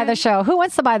wants to buy the show? Who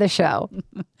wants to buy the show?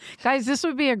 Guys, this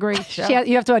would be a great show.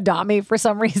 You have to adopt me for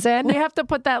some reason. We have to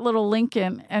put that little link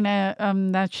in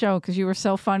that show because you were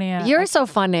so funny. You're so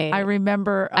funny. I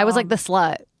remember. I was like the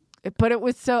slut. But it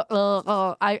was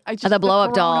so. I just the blow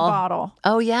up doll bottle.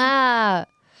 Oh yeah.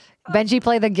 Benji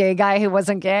played the gay guy who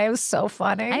wasn't gay. It was so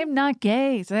funny. I am not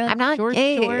gay. So I'm not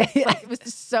gay. It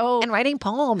was so. And writing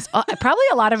poems. Probably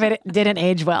a lot of it didn't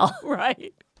age well.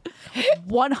 Right.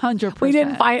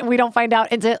 100%. We don't find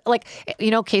out until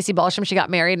Casey Balsham, she got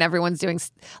married and everyone's doing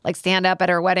like stand up at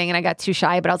her wedding, and I got too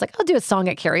shy, but I was like, I'll do a song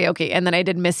at karaoke. And then I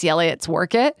did Missy Elliott's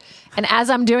Work It. And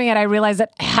as I'm doing it, I realized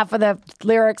that half of the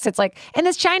lyrics, it's like, and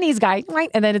this Chinese guy,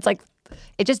 right? And then it's like,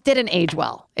 it just didn't age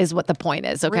well, is what the point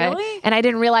is, okay? Really? And I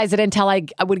didn't realize it until I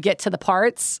would get to the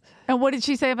parts. And what did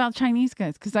she say about Chinese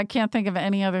guys? Because I can't think of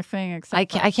any other thing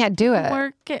except I can't do it.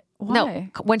 Work it. Why? No,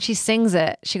 when she sings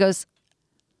it, she goes,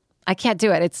 I can't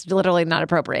do it. It's literally not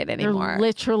appropriate anymore. You're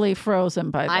literally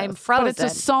frozen by this. I'm frozen. But it's a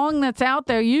song that's out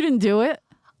there. You didn't do it.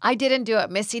 I didn't do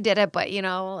it. Missy did it, but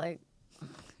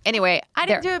anyway. I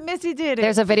didn't do it. Missy did it.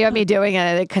 There's a video of me doing it,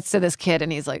 and it cuts to this kid,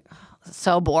 and he's like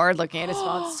so bored looking at his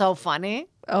phone. It's so funny.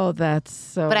 Oh, that's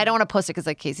so. But I don't want to post it because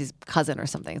like Casey's cousin or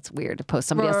something. It's weird to post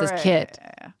somebody else's kid.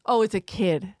 Oh, it's a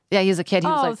kid. Yeah, he was a kid. He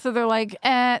was like, so they're like,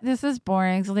 this is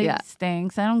boring. So it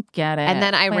stinks. I don't get it. And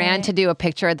then I ran to do a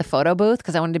picture at the photo booth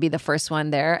because I wanted to be the first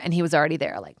one there, and he was already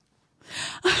there. Like,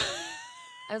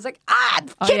 I was like,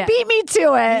 kid beat me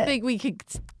to it. You think we could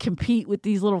compete with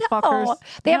these little fuckers?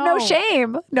 They have no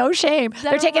shame. No shame.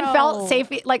 They're taking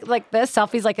selfies like this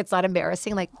selfies like it's not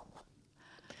embarrassing. Like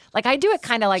I do it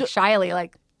kind of like shyly,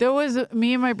 like There was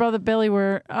me and my brother Billy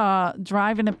were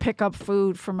driving to pick up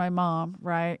food for my mom,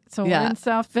 right? So we're in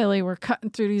South Philly. We're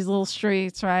cutting through these little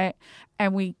streets, right?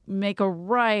 And we make a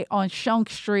right on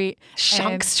Shunk Street.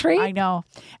 Shunk Street? I know.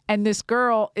 And this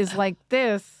girl is like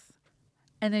this.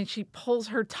 And then she pulls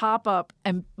her top up.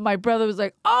 And my brother was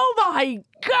like, oh, my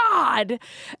God.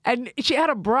 And she had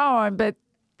a bra on, but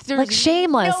there's like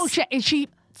shameless. No, is she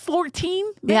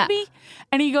 14 maybe? Yeah.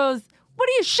 And he goes, what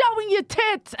are you showing your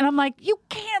tits? And I'm like, you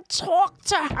can't talk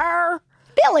to her.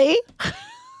 Billy.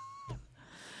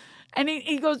 And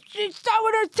he goes, she's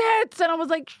showing her tits. And I was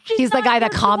like, he's the guy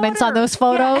that comments on those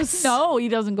photos? Yeah. No, he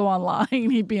doesn't go online.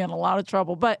 He'd be in a lot of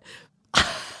trouble. But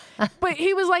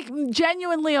he was like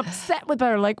genuinely upset with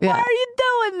her. Like, why are you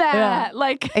doing that? Yeah.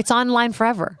 Like, it's online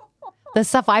forever. The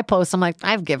stuff I post, I'm like,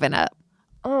 I've given up.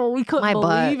 Oh, we couldn't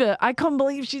believe it. I couldn't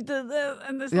believe she did this.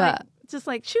 And this just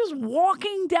like she was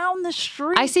walking down the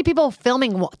street. I see people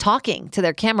filming, talking to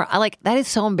their camera. That is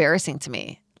so embarrassing to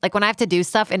me. Like when I have to do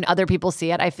stuff and other people see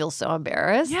it, I feel so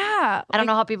embarrassed. Yeah. I don't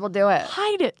know how people do it.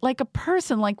 Hide it like a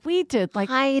person, like we did. Like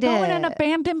hide go it. in an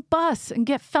abandoned bus and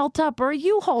get felt up, or a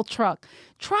U-Haul truck.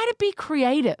 Try to be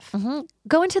creative. Mm-hmm.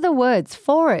 Go into the woods,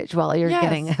 forage while you're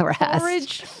getting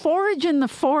harassed. Forage in the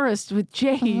forest with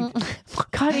Jade,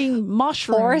 cutting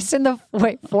mushrooms.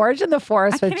 Forage in the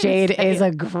forest with Jade is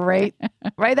a great.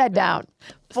 Write that down.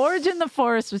 Forage in the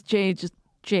forest with Jade.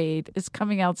 Jade is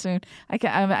coming out soon.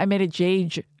 I made a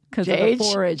Jade because of the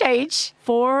forage. Jade.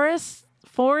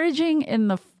 Foraging in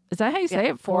the. Is that how you say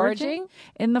it? Foraging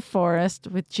in the forest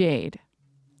with Jade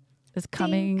is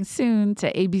coming soon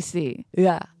to ABC.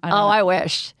 Yeah. I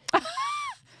wish.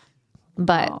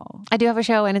 But I do have a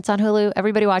show and it's on Hulu.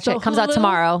 Everybody watch it. It comes out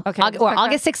tomorrow. Okay.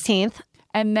 August 16th.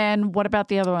 And then what about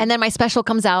the other one? And then my special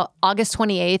comes out August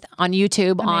 28th on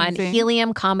YouTube. Amazing. On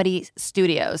Helium Comedy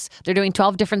Studios. They're doing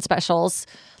 12 different specials.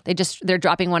 They're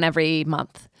dropping one every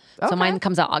month. Okay. So mine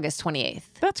comes out August 28th.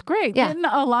 That's great. Yeah. Didn't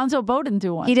Alonzo Bowden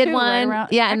do one? He did one.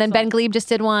 Right and then Ben Glebe just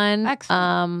did one.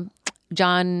 Excellent.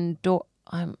 John Doerr.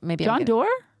 John Doerr?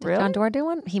 Really? John Doerr do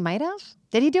one? He might have.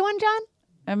 Did he do one, John?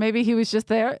 And maybe he was just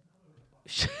there.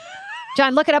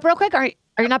 John, look it up real quick. Are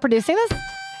you not producing this?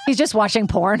 He's just watching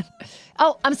porn.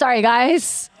 Oh, I'm sorry,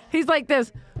 guys. He's like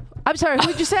this. I'm sorry,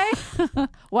 who'd you say?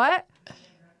 What?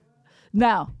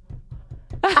 No.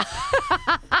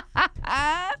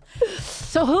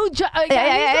 So who?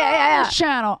 Yeah.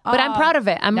 Channel. But I'm proud of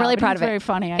it. I'm really proud of it. Very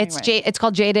funny. Anyway. It's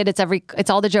called Jaded. It's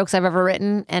all the jokes I've ever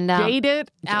written. And Jaded.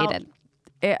 Jaded.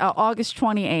 August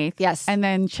 28th. Yes. And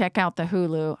then check out the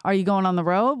Hulu. Are you going on the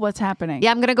road? What's happening? Yeah,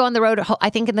 I'm going to go on the road,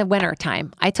 I think in the winter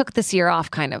time. I took this year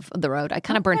off kind of the road. I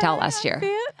kind of burnt out last year.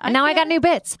 And now I got new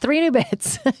bits, 3 new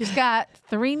bits. She's got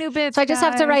 3 new bits. So I just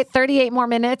have to write 38 more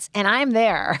minutes and I'm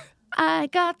there. I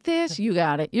got this. You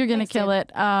got it. You're going to kill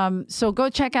it. So go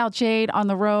check out Jade on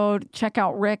the road. Check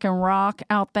out Rick and Rock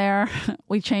out there.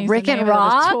 We changed Rick the name and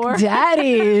Rock? of the tour.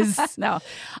 Daddies. No,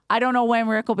 I don't know when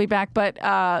Rick will be back, but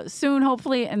soon,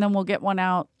 hopefully, and then we'll get one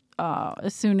out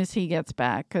as soon as he gets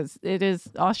back because it is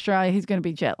Australia. He's going to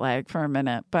be jet lagged for a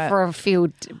minute, but for a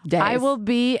few days. I will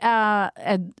be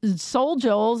at Soul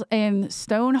Joel's in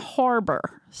Stone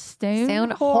Harbor,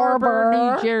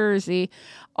 New Jersey,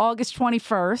 August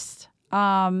 21st.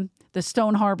 The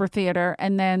Stone Harbor Theater,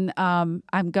 and then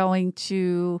I'm going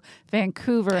to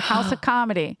Vancouver, House of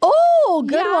Comedy. Oh,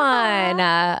 good one.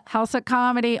 House of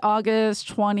Comedy,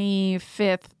 August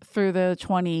 25th through the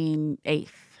 28th.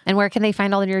 And where can they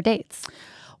find all of your dates?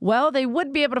 Well, they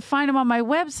would be able to find them on my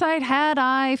website had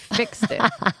I fixed it.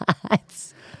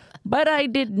 But I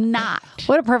did not.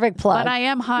 What a perfect plug. But I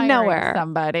am hiring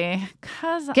somebody.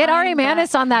 Get Ari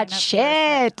Manis on that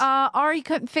shit. Ari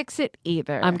couldn't fix it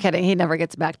either. I'm kidding. He never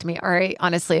gets back to me. Ari,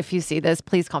 honestly, if you see this,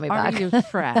 please call me back. Ari, you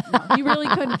frat. No, he really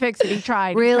couldn't fix it. He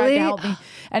tried. Really? He tried to help me.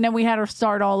 And then we had her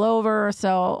start all over.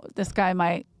 So this guy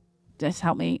might just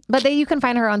help me. But you can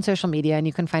find her on social media and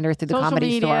you can find her through the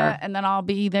Comedy Store. And then I'll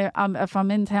be there. If I'm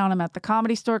in town, I'm at the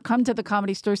Comedy Store. Come to the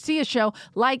Comedy Store, see a show,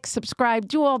 like, subscribe,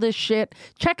 do all this shit.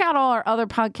 Check out all our other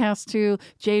podcasts too.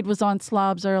 Jade was on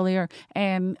Slobs earlier.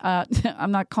 And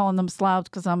I'm not calling them slobs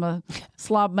because I'm a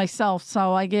slob myself.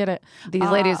 So I get it. These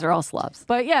ladies are all slobs.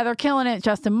 But yeah, they're killing it.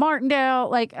 Justin Martindale.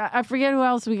 Like, I forget who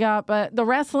else we got. But the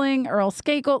wrestling, Earl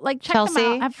Skakel. Like, check them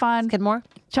out. Have fun. Skidmore.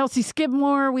 Chelsea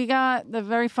Skidmore, we got the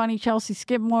very funny Chelsea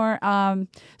Skidmore.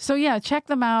 So yeah, check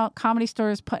them out. Comedy Store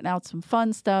is putting out some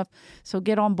fun stuff. So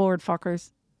get on board,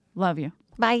 fuckers. Love you.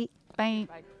 Bye. Bye.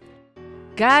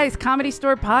 Guys, Comedy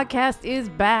Store Podcast is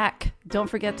back. Don't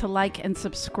forget to like and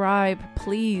subscribe.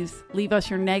 Please leave us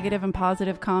your negative and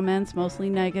positive comments, mostly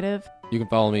negative. You can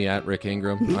follow me at Rick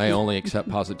Ingram. I only accept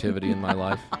positivity in my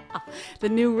life. The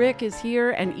new Rick is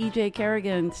here, and EJ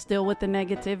Kerrigan still with the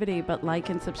negativity, but like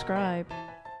and subscribe.